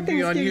needs to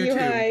be on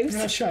YouTube.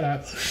 No, shut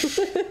up.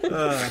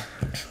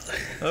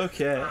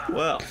 Okay,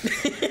 well.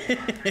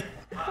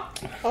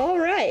 All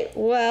right.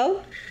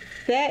 Well,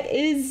 that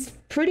is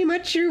pretty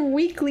much your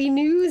weekly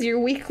news, your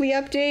weekly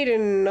update,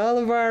 and all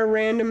of our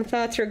random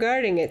thoughts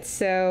regarding it.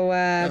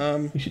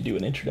 So, we should do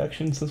an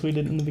introduction since we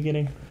did it in the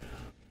beginning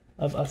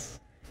of us.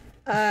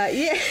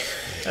 Yeah.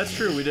 That's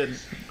true, we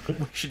didn't. We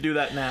should do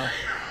that now.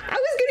 I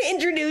was going to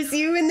introduce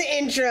you in the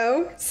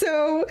intro,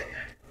 so...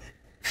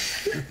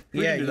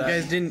 Yeah, you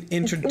guys didn't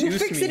introduce me. We'll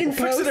fix it in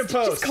post.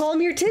 Just calm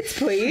your tits,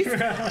 please.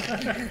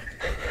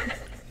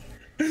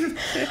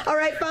 All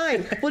right,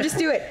 fine. We'll just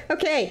do it.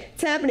 Okay,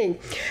 it's happening.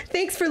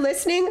 Thanks for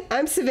listening.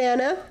 I'm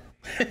Savannah.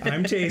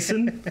 I'm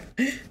Jason.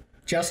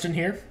 Justin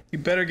here. You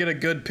better get a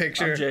good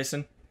picture. I'm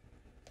Jason.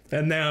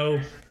 And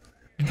now...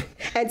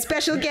 And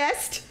special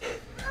guest...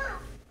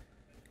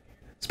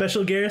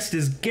 Special guest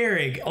is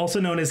Garrig, also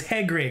known as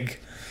Hegrig.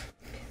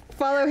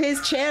 Follow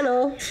his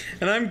channel.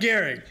 And I'm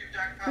Garrig.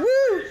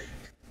 Woo!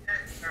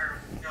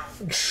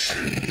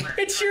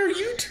 It's your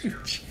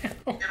YouTube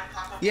channel.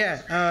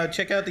 Yeah,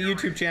 check out the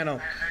YouTube channel.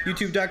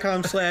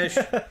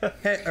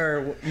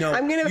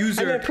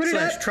 YouTube.com/user/Tribus put it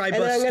up, and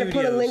then I'm gonna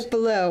put a link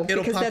below.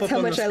 It'll because pop that's up how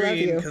on the much I love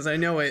screen you. because I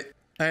know it.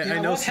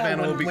 I know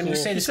Savannah will be when cool. you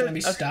say there's going to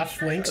be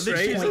stuff, links,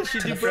 Right? point to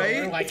the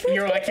Right? phone, like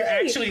you're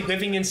actually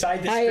living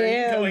inside the I screen,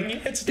 am. going,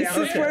 it's This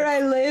down is there. where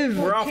I live.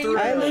 We're off the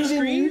I rails. live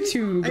in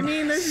YouTube. I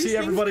mean, there's these See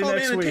things everybody called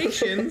next week.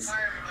 annotations.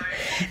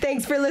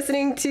 Thanks for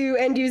listening to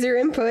End User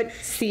Input.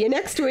 See you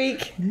next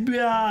week.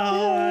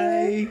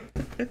 Bye.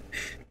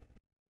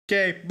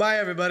 Okay, bye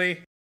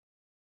everybody.